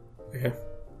 Okay.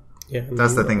 Yeah.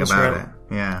 That's the thing about it.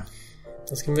 Yeah.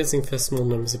 That's convincing for small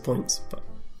numbers of points, but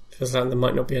it feels like there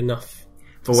might not be enough.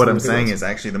 But what I'm saying is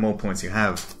actually the more points you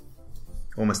have,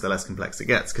 almost the less complex it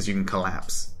gets, because you can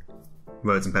collapse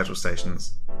roads and petrol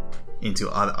stations into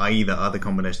either other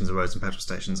combinations of roads and petrol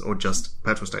stations, or just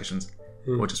petrol stations,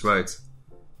 or just roads.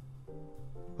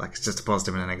 Like, it's just a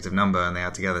positive and a negative number, and they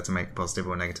add together to make a positive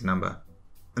or a negative number.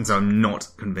 And so I'm not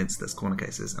convinced there's corner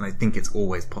cases, and I think it's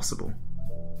always possible.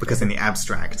 Because in the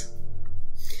abstract...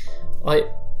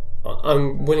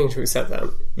 I'm willing to accept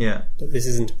that. Yeah. But this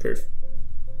isn't a proof.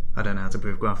 I don't know how to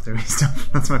prove graph theory stuff.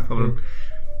 That's my problem.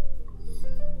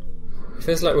 It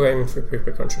feels like we're aiming for a proof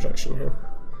by contradiction here.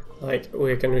 Like,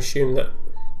 we're going to assume that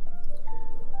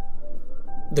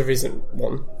there isn't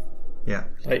one. Yeah.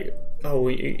 Like,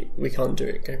 we can't do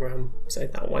it going around, say,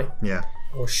 that way. Yeah.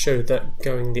 Or show that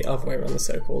going the other way around the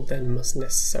circle then must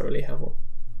necessarily have one.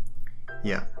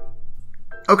 Yeah.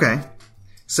 Okay.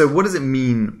 So what does it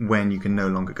mean when you can no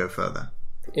longer go further?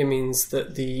 It means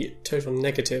that the total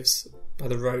negatives by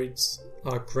the roads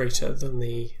are greater than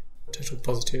the total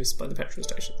positives by the petrol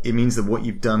station. It means that what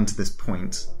you've done to this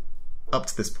point, up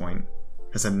to this point,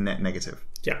 has a net negative.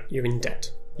 Yeah, you're in debt.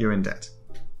 You're in debt.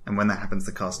 And when that happens,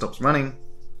 the car stops running,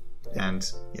 and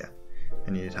you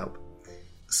need help.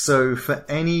 So for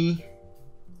any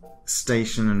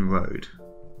station and road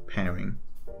pairing,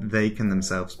 they can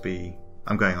themselves be...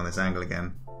 I'm going on this angle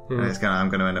again. And I'm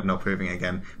going to end up not proving it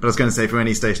again. But I was going to say, for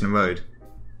any station and road,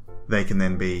 they can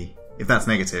then be... If that's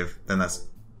negative, then that's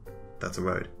a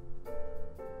road.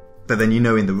 But then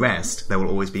in the rest, there will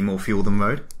always be more fuel than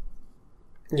road.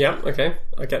 Yeah, okay.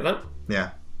 I get that.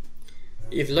 Yeah.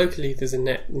 If locally there's a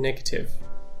net negative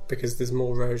because there's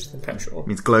more road than petrol... It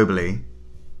means globally,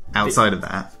 outside of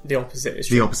that... The opposite is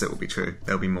true. The opposite will be true.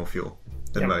 There'll be more fuel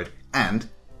than road. And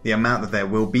the amount that there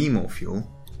will be more fuel...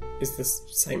 is the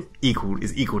same.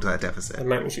 Is equal to that deficit. The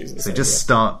magnitude is the same. So just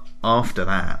start after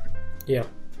that. Yeah.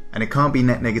 And it can't be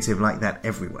net negative like that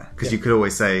everywhere. Because you could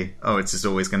always say, it's just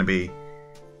always going to be...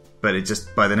 But it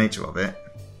just, by the nature of it,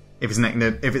 if it's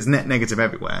net negative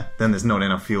everywhere, then there's not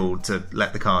enough fuel to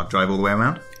let the car drive all the way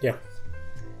around. Yeah.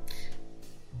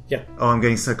 Yeah. Oh, I'm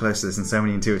getting so close to this in so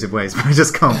many intuitive ways, but I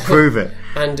just can't prove it.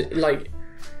 And,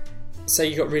 say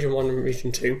you got region 1 and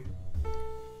region 2.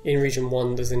 In region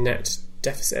 1, there's a net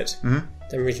deficit. Mm-hmm.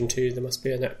 Then region 2, there must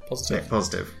be a net positive. Net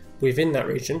positive. Within that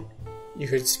region, you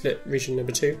could split region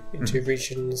number 2 into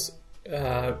regions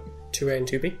 2A and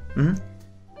 2B. Mm-hmm.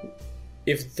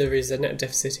 If there is a net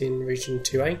deficit in region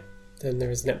 2A, then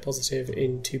there is a net positive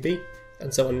in 2B,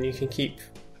 and so on. You can keep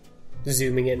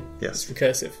zooming in. Yes. It's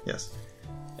recursive. Yes.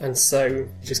 And so you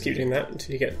just keep doing that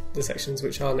until you get the sections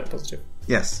which are net positive.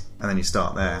 Yes. And then you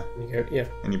start there. And you go,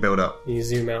 and you build up. And you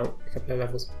zoom out a couple of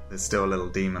levels. There's still a little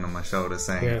demon on my shoulder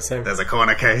saying, same. There's a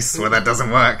corner case where that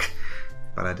doesn't work.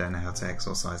 But I don't know how to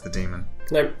exorcise the demon.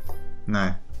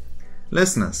 No.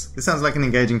 Listeners, this sounds like an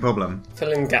engaging problem.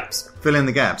 Fill in the gaps. Fill in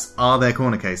the gaps. Are there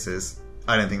corner cases?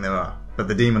 I don't think there are. But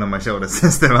the demon on my shoulder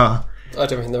says there are. I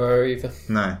don't think there are either.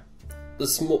 No. The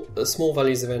small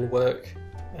values of n work,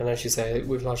 and as you say,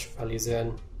 with large values of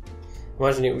n,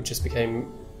 imagine it would just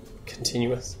become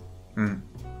continuous.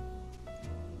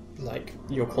 Like,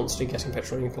 you're constantly getting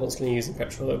petrol and you're constantly using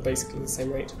petrol at basically the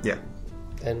same rate. Yeah.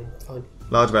 Then, fine.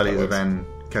 Large values of n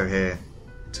cohere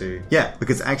to... Yeah,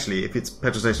 because actually, if it's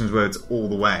petrol stations roads all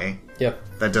the way,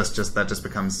 that just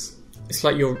becomes... It's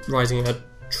like you're riding a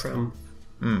tram,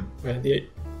 where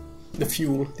the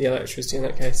fuel, the electricity in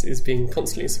that case, is being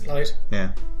constantly supplied.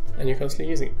 Yeah. And you're constantly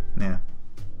using it. Yeah.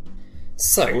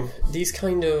 So, these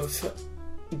kind of...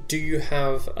 Do you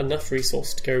have enough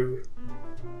resource to go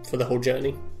for the whole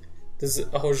journey? There's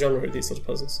a whole genre of these sort of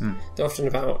puzzles. They're often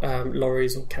about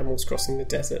lorries or camels crossing the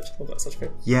desert, or that sort of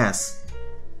thing. Yes.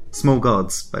 Small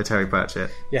Gods by Terry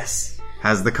Pratchett. Yes.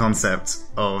 Has the concept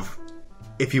of,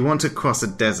 if you want to cross a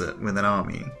desert with an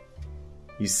army,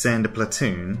 you send a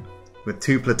platoon with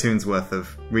 2 platoons worth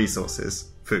of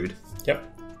resources, food. Yep.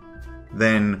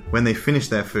 Then, when they finish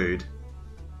their food,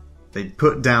 they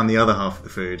put down the other half of the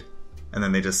food, and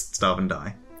then they just starve and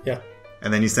die. Yeah.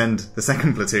 And then you send the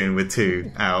second platoon with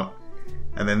 2 out,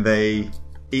 and then they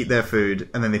eat their food,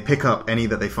 and then they pick up any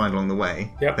that they find along the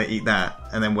way. Yep. They eat that,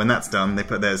 and then when that's done, they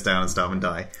put theirs down and starve and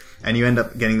die. And you end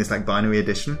up getting this binary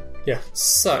addition. Yeah.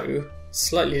 So,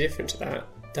 slightly different to that,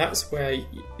 that's where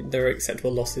there are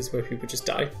acceptable losses where people just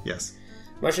die. Yes.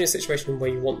 Imagine a situation where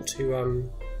you want to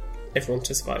everyone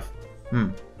to survive.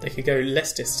 They could go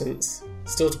less distance,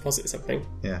 still deposit something.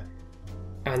 Yeah.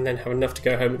 And then have enough to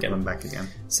go home again. Run back again.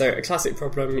 So a classic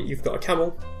problem, you've got a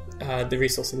camel. The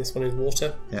resource in this one is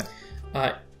water. Yeah.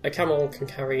 A camel can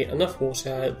carry enough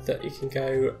water that it can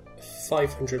go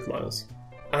 500 miles.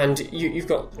 And you've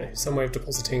got some way of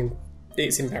depositing.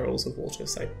 It's in barrels of water,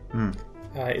 so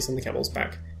it's on the camel's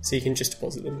back. So you can just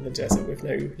deposit them in the desert with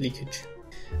no leakage.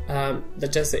 The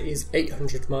desert is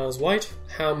 800 miles wide.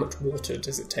 How much water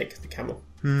does it take the camel?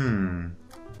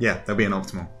 Yeah, that'll be an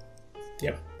optimal.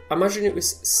 Yep. Imagine it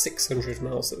was 600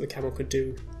 miles that the camel could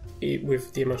do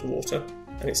with the amount of water,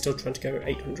 and it's still trying to go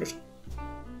 800.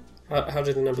 How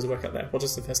do the numbers work out there? What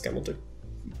does the first camel do?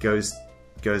 Goes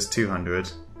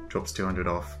 200, drops 200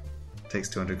 off, takes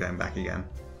 200 going back again.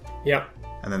 Yeah.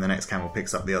 And then the next camel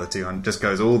picks up the other 200, just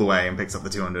goes all the way and picks up the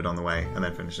 200 on the way, and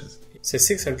then finishes. So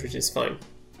 600 is fine.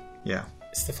 Yeah.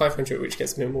 It's the 500 which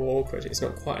gets a bit more awkward. It's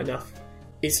not quite enough.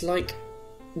 It's like,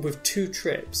 with 2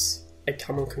 trips, a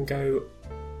camel can go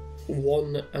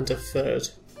 1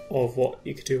 1/3 of what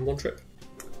you could do in 1 trip.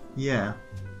 Yeah.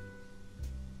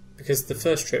 Because the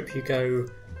first trip you go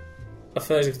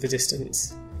 1/3 of the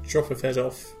distance, drop 1/3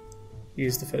 off,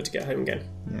 use the 1/3 to get home again.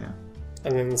 Yeah.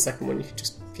 And then the second one you can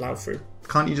just plough through.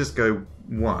 Can't you just go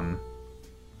 1,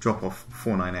 drop off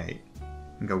 498,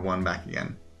 and go 1 back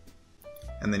again?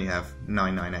 And then you have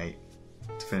 998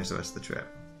 to finish the rest of the trip.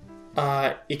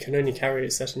 It can only carry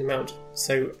a certain amount.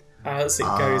 So as it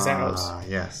goes out,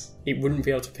 yes, it wouldn't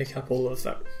be able to pick up all of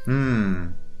that.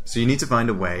 So you need to find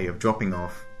a way of dropping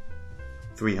off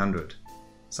 300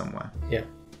 somewhere. Yeah.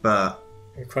 But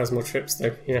it requires more trips,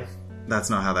 though. Yeah. That's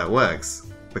not how that works.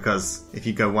 Because if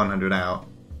you go 100 out,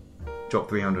 drop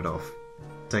 300 off,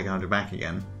 take 100 back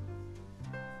again,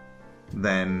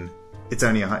 then it's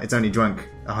only drunk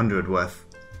 100 worth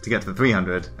to get to the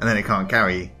 300, and then it can't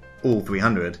carry all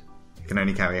 300. It can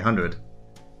only carry 100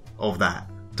 of that.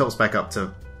 Tops back up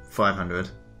to 500,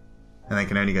 and then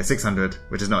can only go 600,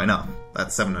 which is not enough.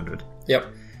 That's 700. Yep.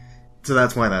 So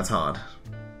that's why that's hard.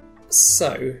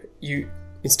 So you,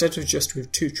 instead of just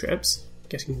with 2 trips,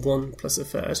 getting 1 plus a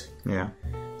third. Yeah.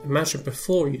 Imagine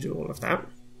before you do all of that,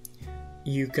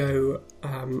 you go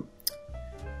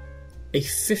a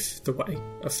fifth the way,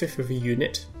 a fifth of a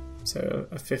unit. So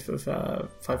a fifth of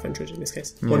 500 in this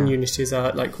case. Yeah. 1 unit is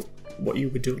like what you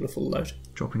would do on a full load.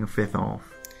 Dropping a fifth off.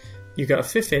 You go a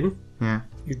fifth in. Yeah.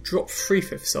 You drop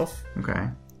 3/5 off. Okay.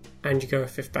 And you go a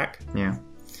fifth back. Yeah.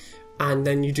 And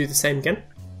then you do the same again.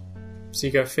 So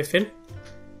you go a fifth in.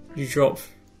 You drop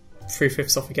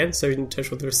 3/5 off again. So in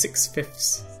total there are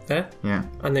 6/5 there. Yeah.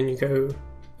 And then you go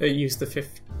use the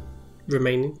fifth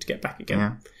remaining to get back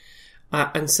again.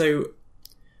 Yeah. And so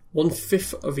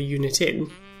 1/5 of a unit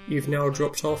in, you've now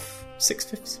dropped off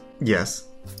 6/5. Yes.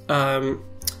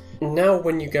 Now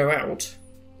when you go out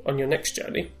on your next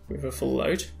journey with a full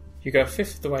load, you go a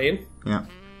fifth of the way in. Yeah.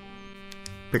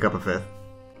 Pick up a fifth.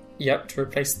 Yep, to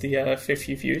replace the fifth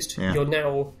you've used. Yeah. You're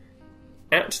now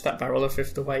at that barrel a fifth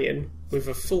of the way in with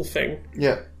a full thing.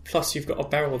 Yeah. Plus you've got a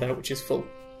barrel there which is full.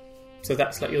 So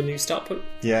that's like your new start point.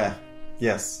 Yeah.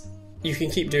 Yes. You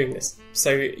can keep doing this.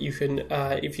 So you can,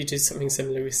 if you did something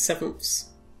similar with sevenths,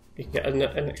 you can get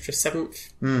an extra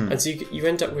seventh. And so you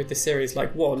end up with the series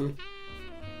like 1,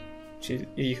 which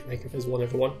you can make it as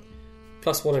 1/1,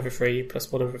 plus 1/3, plus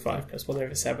 1/5, plus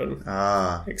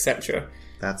 1/7, etc.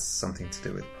 That's something to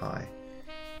do with pi.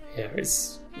 Yeah,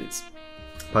 it's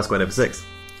pi squared over 6.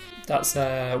 That's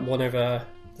 1 over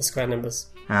the square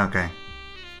numbers. Okay.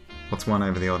 What's 1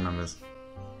 over the odd numbers?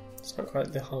 It's not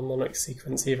quite the harmonic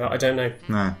sequence either. I don't know.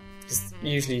 No.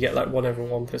 Usually you get like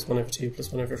 1/1 plus 1/2 plus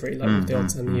 1/3, like with the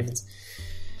odds and the evens.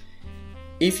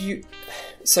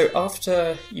 So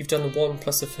after you've done the 1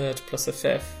 plus a third plus a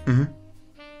fifth,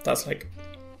 that's like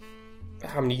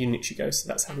how many units you go. So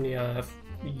that's how many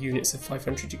units of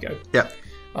 500 you go. Yeah.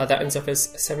 That ends up as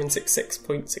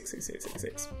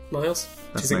 766.66666 miles.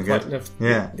 That's not good. Enough.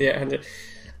 Yeah. Yeah.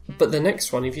 But the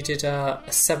next one, if you did a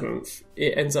seventh,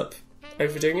 it ends up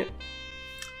overdoing it.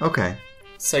 Okay.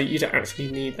 So you don't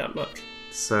actually need that much.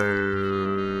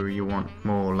 So you want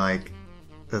more like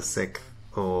a sixth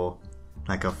or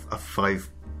like a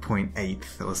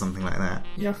 5.8 or something like that.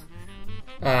 Yeah.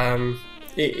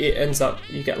 It ends up,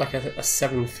 you get like a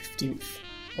 7/15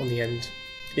 on the end.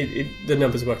 The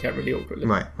numbers work out really awkwardly.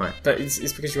 Right. But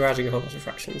it's because you're adding a whole lot of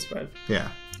fractions where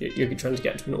you're trying to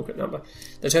get to an awkward number.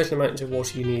 The total amount of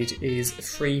water you need is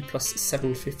 3 plus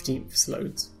 7/15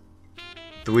 loads.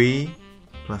 3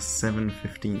 plus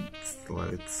 7/15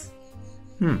 loads.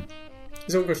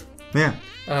 It's all good. Yeah.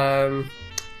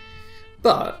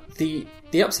 But the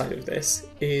upside of this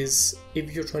is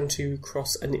if you're trying to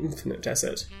cross an infinite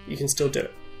desert, you can still do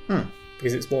it.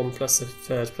 Because it's 1 plus a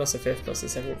third plus a fifth plus a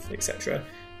seventh, etc.,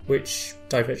 which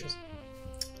diverges.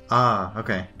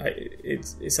 Okay.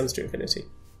 It sums to infinity.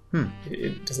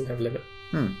 It doesn't have a limit.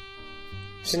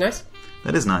 Which is nice.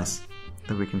 That is nice.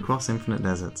 That we can cross infinite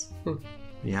deserts.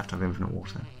 You have to have infinite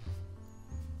water.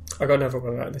 I got another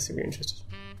one about this if you're interested.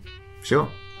 Sure.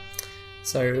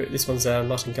 So this one's a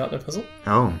Martin Gardner puzzle.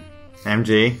 Oh,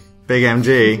 MG. Big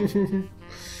MG.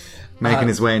 Making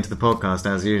his way into the podcast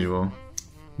as usual.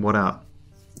 What up?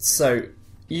 So,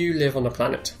 you live on a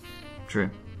planet.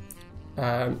 True.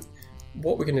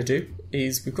 What we're going to do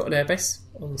is we've got an airbase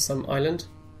on some island.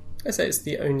 Let's say it's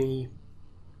the only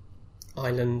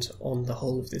island on the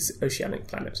whole of this oceanic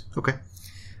planet. Okay.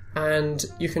 And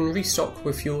you can restock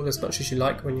with fuel as much as you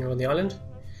like when you're on the island.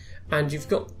 And you've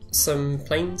got some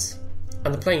planes,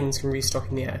 and the planes can restock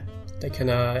in the air. They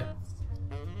can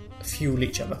fuel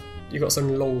each other. You've got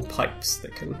some long pipes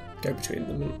that can go between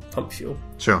them and pump fuel.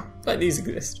 Sure. Like these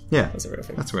exist. Yeah. That's a real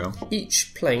thing. That's real.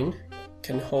 Each plane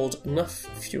can hold enough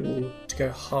fuel to go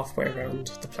halfway around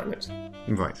the planet.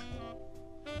 Right.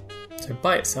 So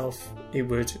by itself, it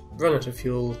would run out of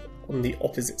fuel on the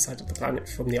opposite side of the planet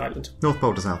from the island. North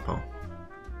Pole to South Pole.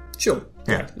 Sure.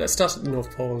 Yeah. Let's start at the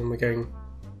North Pole and we're going...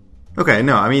 Okay,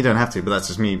 no, I mean you don't have to, but that's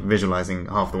just me visualising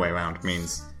half the way around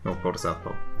means North Pole to South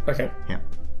Pole. Okay. Yeah.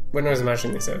 when I was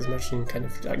imagining this, I was imagining kind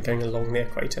of like going along the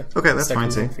equator. Okay, that's fine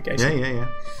too. Yeah.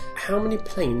 How many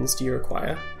planes do you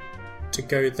require to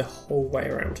go the whole way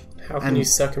around? How can you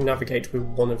circumnavigate with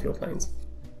one of your planes?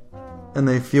 And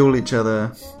they fuel each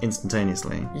other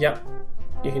instantaneously. Yep.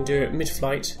 You can do it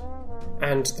mid-flight,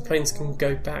 and the planes can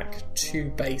go back to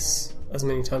base as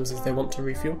many times as they want to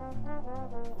refuel.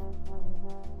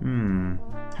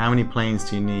 How many planes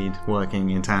do you need working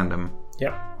in tandem?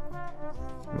 Yep.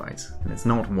 Right. And it's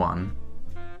not one.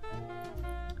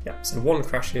 Yep. So one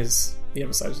crashes the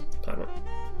other side of the planet.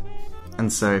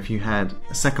 And so if you had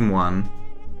a second one,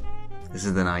 this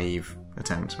is the naive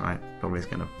attempt, right? Probably is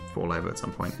going to fall over at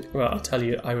some point. Well, I'll tell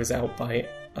you, I was out by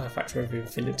a factor of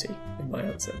infinity in my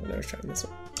answer when I was trying this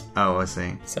one. Oh, I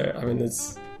see. So, I mean, it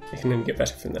can only get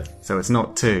better from there. So it's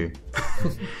not two.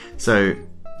 So,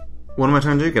 what am I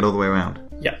trying to do? Get all the way around?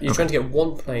 Yeah, you're trying to get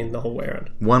one plane the whole way around.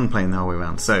 One plane the whole way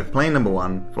around. So, plane number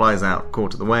 1 flies out a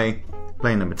quarter of the way.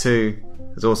 Plane number 2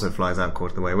 also flies out a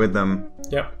quarter of the way with them.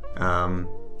 Yep.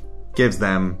 Gives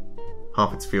them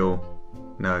half its fuel.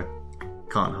 No,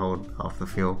 can't hold half the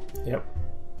fuel. Yep.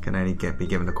 Can only be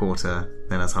given a quarter,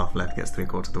 then has half left, gets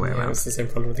 3/4 of the way around. Yeah, it's the same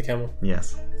problem with the camel.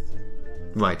 Yes.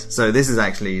 Right, so this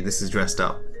is dressed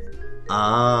up.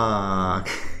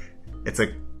 It's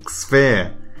a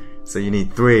sphere. So you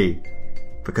need 3,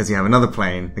 because you have another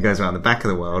plane that goes around the back of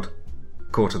the world,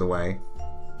 quarter of the way,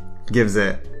 gives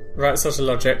it... Right, sort of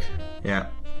logic. Yeah.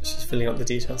 Just filling out the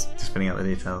details.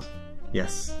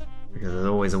 Yes, because there's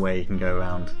always a way you can go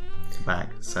around back,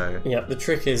 so... Yeah, the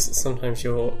trick is sometimes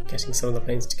you're getting some of the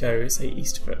planes to go, say,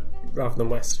 east of it, rather than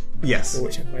west. Yes. Or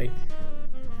whichever way.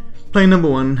 Plane number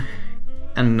 1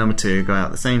 and number 2 go out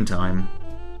at the same time,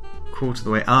 quarter of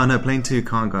the way... no, plane 2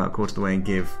 can't go out quarter of the way and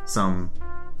give some...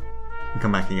 and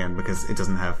come back again, because it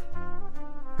doesn't have...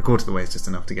 a quarter of the way is just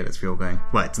enough to get its fuel going.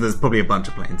 Right, so there's probably a bunch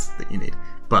of planes that you need.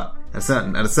 But at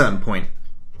a certain point,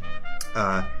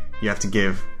 you have to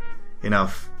give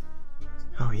enough...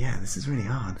 Oh yeah, this is really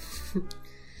hard.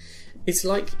 It's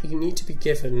like you need to be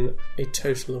given a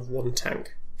total of 1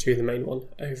 tank to the main one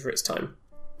over its time.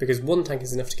 Because 1 tank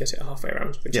is enough to get it halfway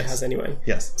around, which it has anyway.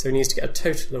 Yes. So it needs to get a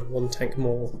total of 1 tank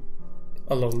more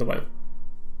along the way.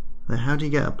 Then how do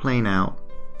you get a plane out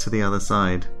to the other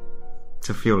side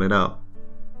to fuel it up?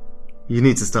 You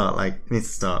need to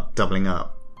start doubling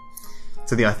up.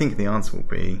 So I think the answer will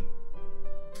be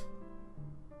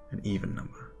an even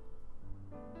number.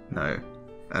 No.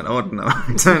 An odd number.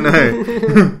 I don't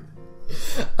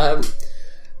know.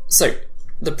 So,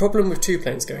 the problem with 2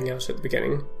 planes going out at the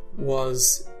beginning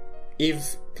was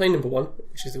if plane number 1,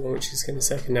 which is the one which is going to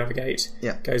circumnavigate,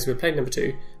 goes with plane number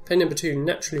 2, plane number 2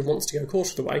 naturally wants to go a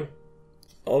quarter of the way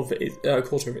of a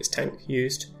quarter of its tank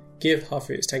used, give half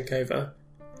of its tank over,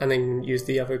 and then use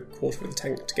the other quarter of the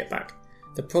tank to get back.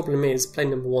 The problem is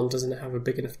plane number 1 doesn't have a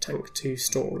big enough tank to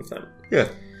store all of that. Yeah.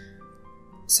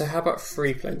 So how about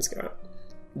 3 planes go out?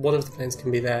 One of the planes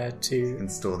can be there to...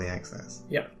 install the excess.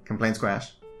 Yeah. Can planes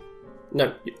crash?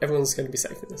 No, everyone's going to be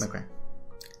safe in this. Okay.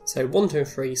 So 1, 2 and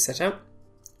 3 set out.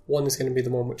 1 is going to be the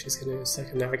one which is going to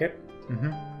circumnavigate.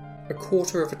 Mm-hmm. A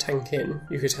quarter of a tank in,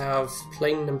 you could have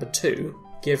plane number 2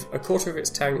 give a quarter of its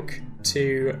tank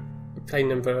to plane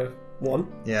number 1.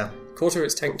 Yeah. Quarter of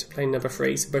its tank to plane number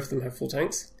 3, so both of them have full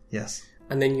tanks. Yes.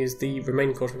 And then use the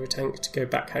remaining quarter of a tank to go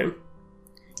back home.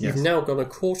 Yes. You've now got a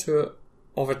quarter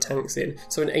of a tank's in,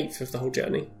 so 1/8 of the whole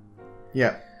journey.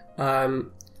 Yeah.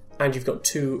 And you've got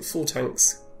 2 full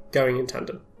tanks going in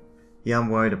tandem. Yeah, I'm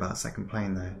worried about second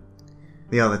plane though.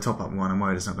 The other top-up one, I'm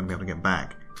worried it's not going to be able to get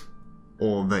back.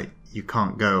 Or that you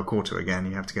can't go a quarter again,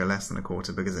 you have to go less than a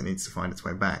quarter because it needs to find its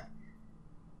way back.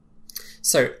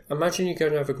 So, imagine you're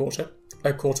going over a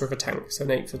quarter of a tank, so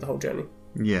 1/8 of the whole journey.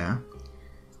 Yeah.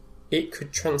 It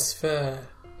could transfer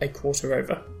a quarter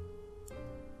over.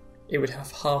 It would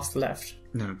have half left.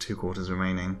 No, 2 quarters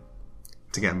remaining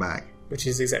to get back. Which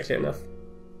is exactly enough.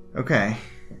 Okay.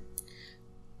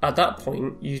 At that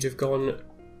point, you'd have gone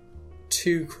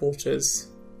 2 quarters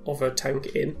of a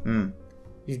tank in. Mm.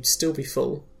 You'd still be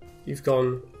full. You've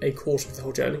gone a quarter of the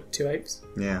whole journey, 2/8.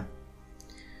 Yeah.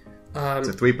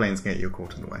 So 3 planes get you a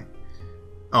quarter of the way.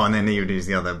 Oh, and then you would use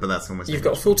the other, but that's almost... You've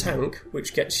got a full tank,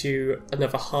 which gets you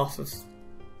another half of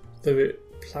the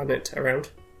planet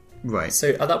around. Right. So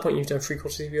at that point, you've done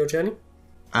 3/4 of your journey.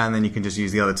 And then you can just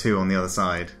use the other 2 on the other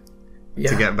side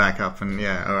to get back up, and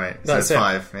alright. So That's it's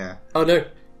 5, Oh no,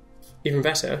 even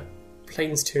better,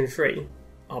 planes 2 and 3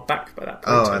 are back by that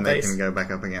point. Oh, and they can go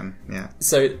back up again, yeah.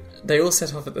 So they all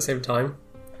set off at the same time,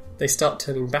 they start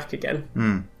turning back again,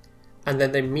 and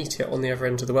then they meet it on the other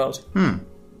end of the world.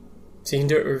 So you can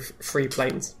do it with 3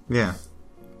 planes. Yeah.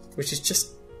 Which is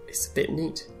it's a bit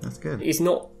neat. That's good. It's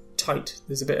not tight.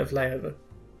 There's a bit of layover.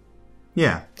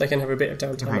 Yeah. They can have a bit of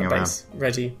downtime at base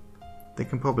ready. They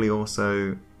can probably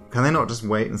also... Can they not just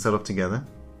wait and set off together?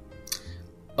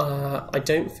 I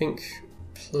don't think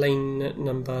plane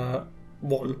number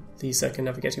 1, the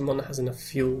circumnavigating one, has enough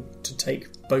fuel to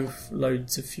take both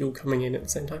loads of fuel coming in at the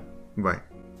same time. Right.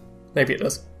 Maybe it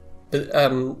does. But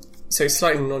so it's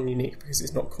slightly non-unique because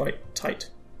it's not quite tight.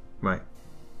 Right.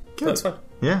 Good. That's fine.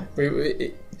 Yeah.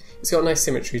 It's got a nice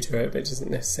symmetry to it, but it doesn't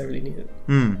necessarily need it.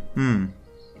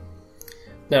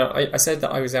 Now, I said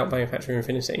that I was out buying Factory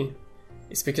Infinity.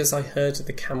 It's because I heard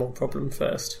the camel problem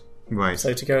first. Right.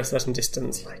 So to go a certain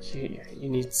distance, like you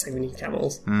need so many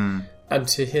camels. And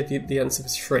to hear the answer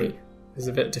was 3 is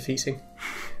a bit defeating.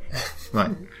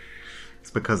 Right.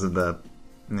 It's because of the...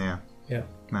 Yeah.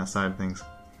 That side of things.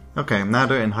 Okay, now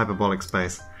do it in hyperbolic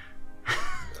space.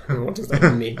 What does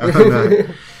that mean? I don't know.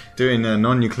 Do it in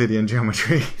non-Euclidean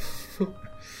geometry.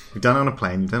 You've done it on a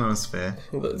plane, you've done it on a sphere.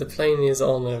 The plane is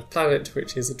on a planet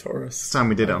which is a torus. This time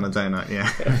we did it on a donut, yeah.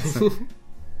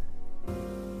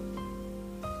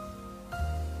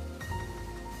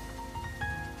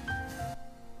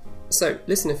 So,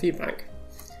 listener feedback.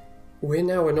 We're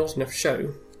now a Not Enough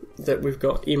show that we've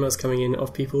got emails coming in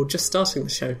of people just starting the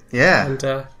show. Yeah.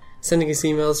 And sending us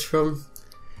emails from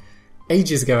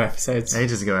ages ago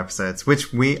episodes.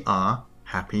 Which we are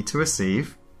happy to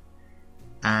receive.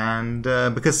 And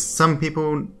because some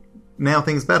people nail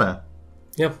things better.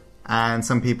 Yeah. And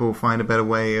some people find a better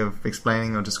way of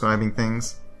explaining or describing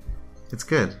things. It's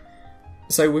good.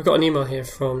 So we've got an email here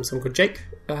from someone called Jake,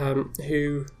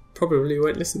 who probably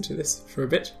won't listen to this for a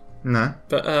bit. No.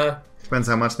 But depends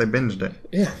how much they binged it.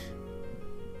 Yeah.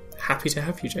 Happy to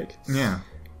have you, Jake. Yeah.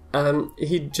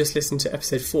 He just listened to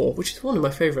episode 4, which is one of my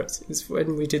favourites. It's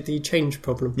when we did the change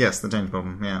problem. Yes, the change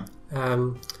problem, yeah.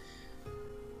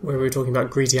 Where we were talking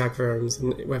about greedy algorithms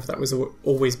and whether that was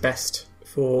always best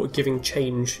for giving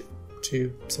change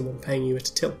to someone paying you at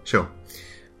a till. Sure.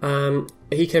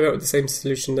 He came out with the same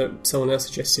solution that someone else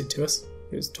suggested to us.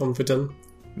 It was Tom Verdun.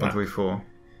 1, 3, 4.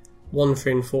 1,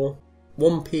 3 and 4.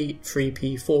 1p,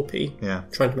 3p, 4p. Yeah.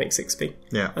 Trying to make 6p.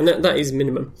 Yeah. And that is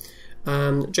minimum.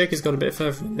 Jake has gone a bit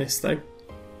further than this, though.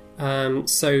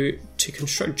 So, to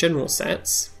construct general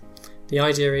sets, the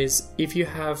idea is if you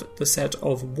have the set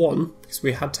of 1, because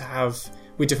we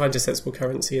defined a sensible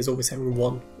currency as always having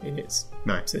 1 in its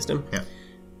system. Yeah.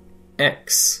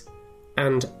 X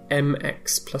and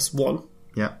mx plus 1.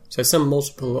 Yeah. So some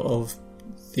multiple of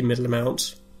the middle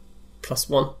amount plus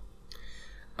 1.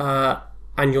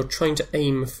 And you're trying to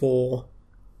aim for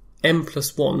m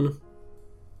plus 1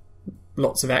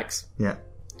 lots of x. Yeah.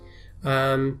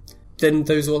 Then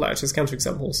those all act as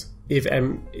counterexamples if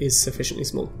m is sufficiently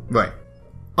small. Right.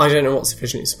 I don't know what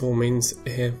sufficiently small means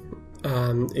here.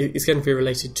 It's going to be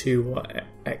related to what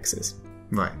x is.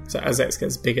 Right. So as x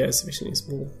gets bigger, sufficiently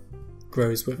small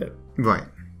grows with it. Right.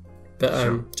 But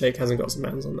Sure. Jake hasn't got some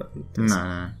hands on that. No.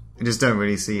 I just don't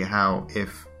really see how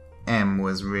if m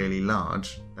was really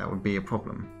large, that would be a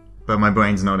problem. But my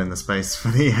brain's not in the space for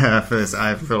this.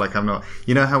 I feel like I'm not.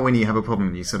 You know how when you have a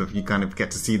problem, you kind of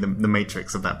get to see the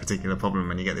matrix of that particular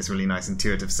problem, and you get this really nice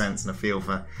intuitive sense and a feel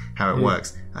for how it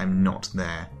works. I'm not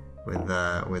there with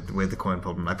the coin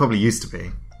problem. I probably used to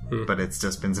be, but it's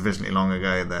just been sufficiently long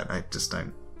ago that I just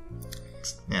don't.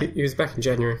 Yeah. It was back in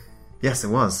January. Yes, it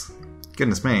was.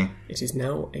 Goodness me. It is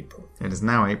now April. It is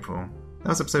now April. That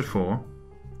was episode 4.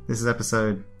 This is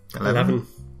episode 11.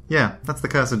 Yeah, that's the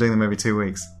curse of doing them every 2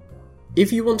 weeks.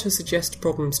 If you want to suggest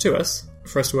problems to us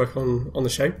for us to work on the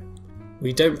show,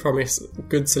 we don't promise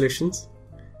good solutions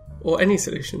or any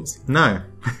solutions. No.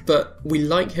 But we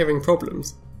like hearing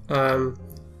problems.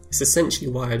 It's essentially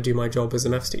why I do my job as a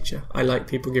maths teacher. I like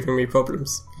people giving me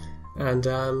problems. And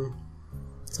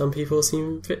some people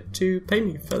seem fit to pay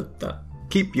me for that.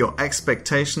 Keep your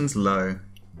expectations low,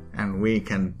 and we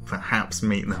can perhaps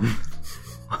meet them.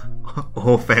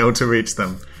 Or fail to reach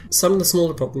them. Some of the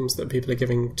smaller problems that people are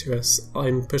giving to us,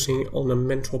 I'm putting on a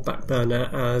mental back burner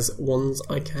as ones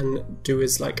I can do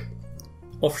as like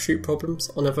offshoot problems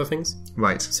on other things.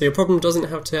 Right. So your problem doesn't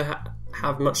have to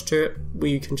have much to it.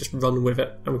 We can just run with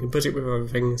it, and we can put it with other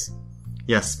things.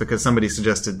 Yes, because somebody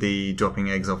suggested the dropping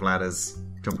eggs off ladders,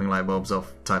 dropping light bulbs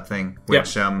off type thing,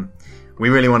 which we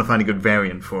really want to find a good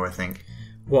variant for, I think.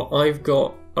 Well, I've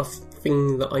got a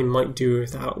thing that I might do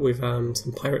with that, with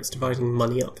some pirates dividing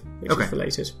money up, which is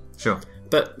related. Sure.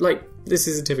 But, like, this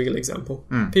is a typical example.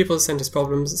 People send us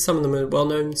problems. Some of them are well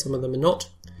known, some of them are not.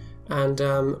 And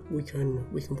we can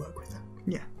work with that.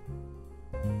 Yeah.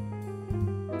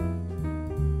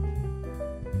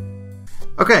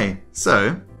 Okay,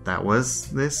 so that was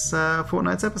this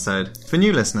fortnight's episode. For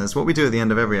new listeners, what we do at the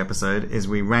end of every episode is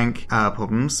we rank our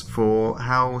problems for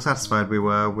how satisfied we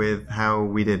were with how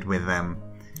we did with them.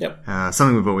 Yep.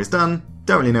 Something we've always done.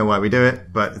 Don't really know why we do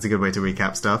it, but it's a good way to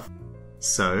recap stuff.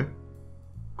 So,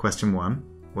 question 1,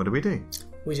 what did we do?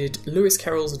 We did Lewis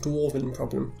Carroll's Dwarven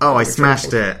problem. Oh, I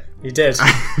smashed it. You did.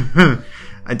 I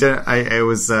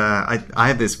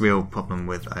had this real problem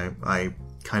with I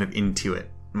kind of intuit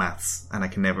maths and I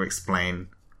can never explain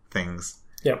things.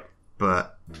 Yep.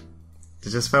 But it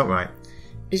just felt right.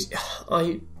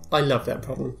 I love that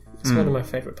problem. It's one of my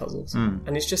favourite puzzles.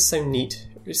 And it's just so neat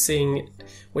seeing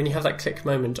when you have that click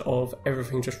moment of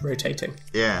everything just rotating.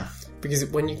 Yeah. Because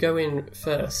when you go in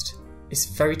first, it's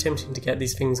very tempting to get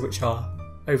these things which are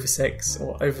over 6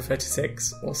 or over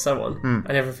 36 or so on,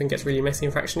 and everything gets really messy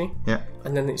and fractiony. Yeah.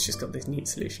 And then it's just got this neat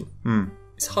solution.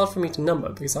 It's hard for me to number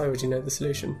because I already know the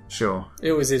solution. Sure.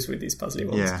 It always is with these puzzly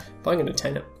ones. Yeah. But I'm going to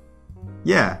 10 it.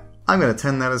 Yeah, I'm going to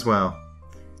 10 that as well.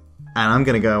 And I'm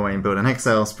going to go away and build an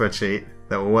Excel spreadsheet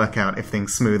that will work out if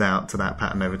things smooth out to that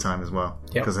pattern over time as well.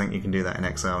 Yep. Because I think you can do that in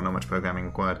Excel, not much programming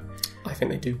required. I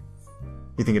think they do.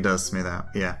 You think it does smooth out?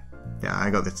 Yeah. Yeah, I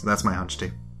got this. That's my hunch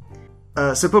too.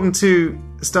 So problem 2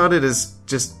 started as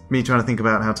just me trying to think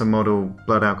about how to model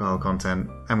blood alcohol content,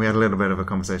 and we had a little bit of a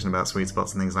conversation about sweet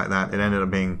spots and things like that. It ended up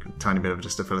being a tiny bit of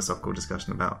just a philosophical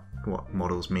discussion about what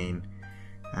models mean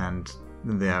and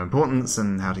their importance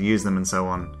and how to use them and so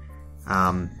on.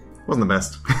 Wasn't the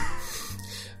best.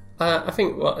 I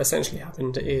think what essentially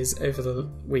happened is over the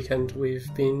weekend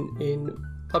we've been in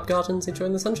pub gardens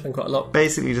enjoying the sunshine quite a lot.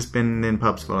 Basically just been in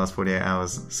pubs for the last 48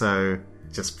 hours, so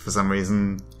just for some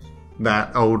reason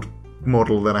that old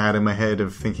model that I had in my head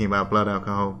of thinking about blood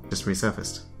alcohol just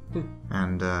resurfaced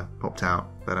and popped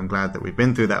out. But I'm glad that we've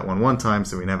been through that one time,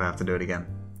 so we never have to do it again.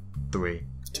 3.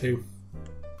 2.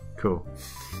 Cool.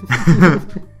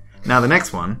 Now the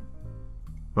next one,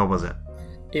 what was it?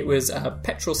 It was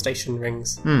petrol station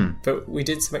rings, but we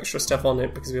did some extra stuff on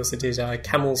it because we also did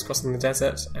camels crossing the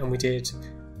desert, and we did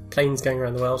planes going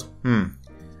around the world.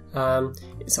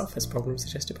 It's our first problem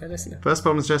suggested by a listener. First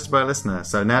problem suggested by a listener,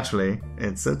 so naturally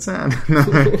it's a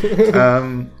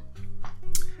 10.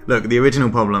 Look, the original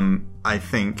problem, I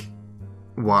think,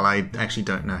 while I actually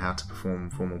don't know how to perform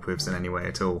formal proofs in any way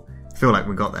at all, I feel like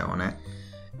we got there on it.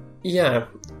 Yeah,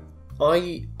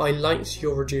 I liked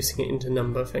your reducing it into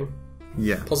number thing.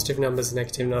 Yeah. Positive numbers and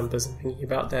negative numbers and thinking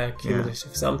about their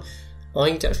cumulative sum.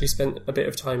 I'd actually spent a bit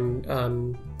of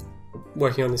time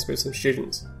working on this with some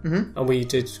students, and we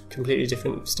did completely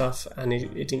different stuff, and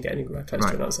it didn't get anywhere close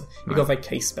to an answer. It got very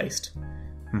case-based.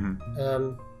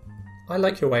 I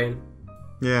like your way in.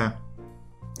 Yeah.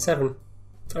 7.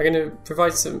 I'm going to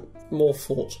provide some more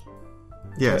thought.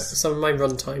 Yes. Some of my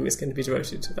runtime is going to be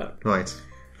devoted to that. Right.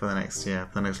 For the next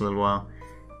little while.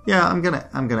 Yeah, I'm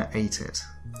gonna 8 it.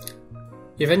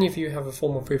 If any of you have a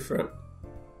formal proof for it,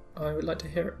 I would like to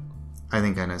hear it. I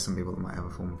think I know some people that might have a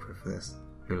formal proof for this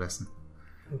who listen.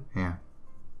 Yeah.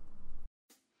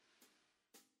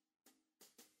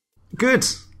 Good.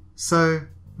 So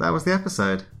that was the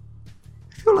episode.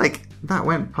 I feel like that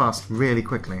went past really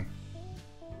quickly.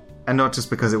 And not just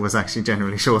because it was actually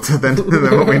generally shorter than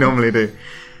what we normally do.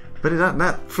 But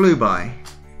that flew by.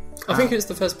 I think it's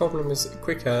the first problem was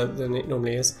quicker than it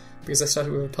normally is, because I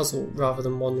started with a puzzle rather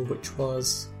than one which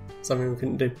was something we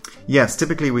couldn't do. Yes,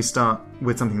 typically we start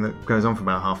with something that goes on for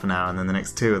about half an hour, and then the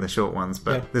next 2 are the short ones,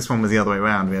 but this one was the other way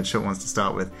around. We had short ones to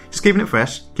start with. Just keeping it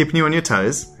fresh, keeping you on your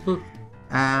toes.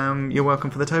 You're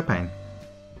welcome for the toe pain.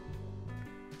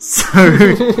 So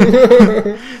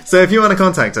if you want to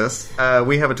contact us,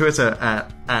 we have a Twitter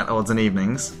at Odds and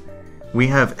Evenings. We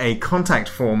have a contact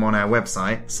form on our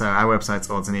website. So our website's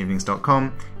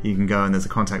oddsandevenings.com. You can go and there's a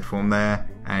contact form there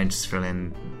and just fill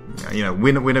in. You know,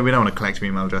 we don't want to collect your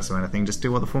email address or anything. Just do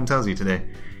what the form tells you to do.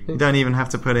 You don't even have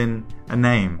to put in a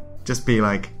name. Just be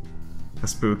like a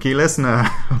spooky listener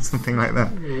or something like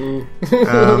that. You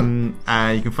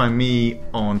can find me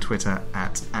on Twitter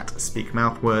at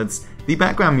SpeakMouthWords. The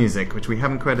background music, which we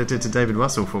haven't credited to David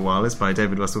Russell for a while, is by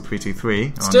David Russell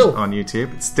 323 on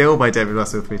YouTube. It's still by David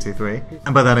Russell 323.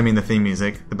 And by that I mean the theme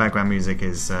music. The background music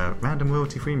is random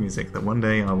royalty-free music that one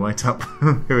day I'll write up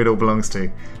who it all belongs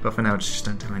to. But for now, just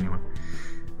don't tell anyone.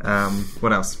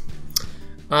 What else?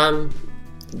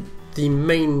 The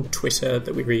main Twitter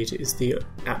that we read is the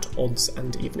at Odds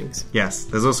and Evenings. Yes,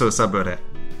 there's also a subreddit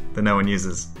that no one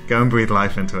uses. Go and breathe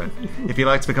life into it. If you'd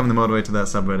like to become the moderator of that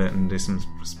subreddit and do some,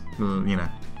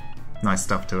 nice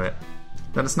stuff to it,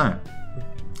 let us know.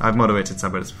 I've moderated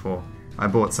subreddits before. I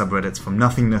bought subreddits from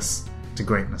nothingness to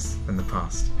greatness in the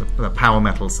past. The Power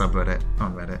Metal subreddit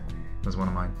on Reddit was one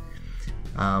of mine.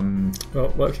 Well,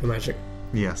 work your magic.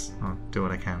 Yes, I'll do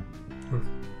what I can.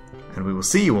 And we will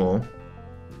see you all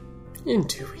in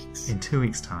 2 weeks. In 2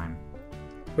 weeks' time.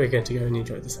 We're going to go and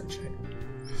enjoy the sunshine.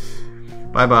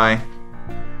 Bye-bye.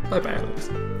 Bye-bye, Alex.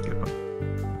 Goodbye.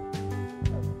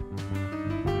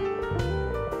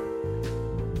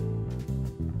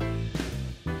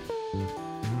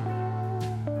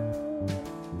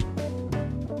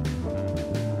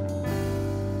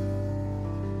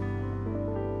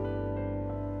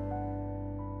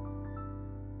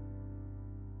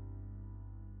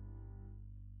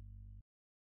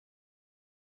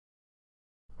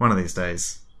 One of these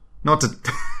days, not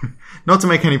to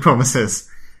make any promises,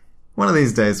 one of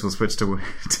these days we'll switch to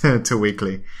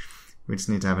weekly. We just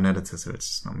need to have an editor, so it's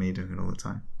just not me doing it all the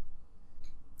time.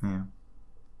 Yeah.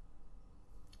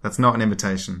 That's not an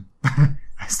invitation.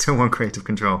 I still want creative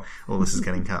control. All this is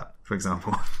getting cut, for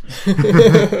example.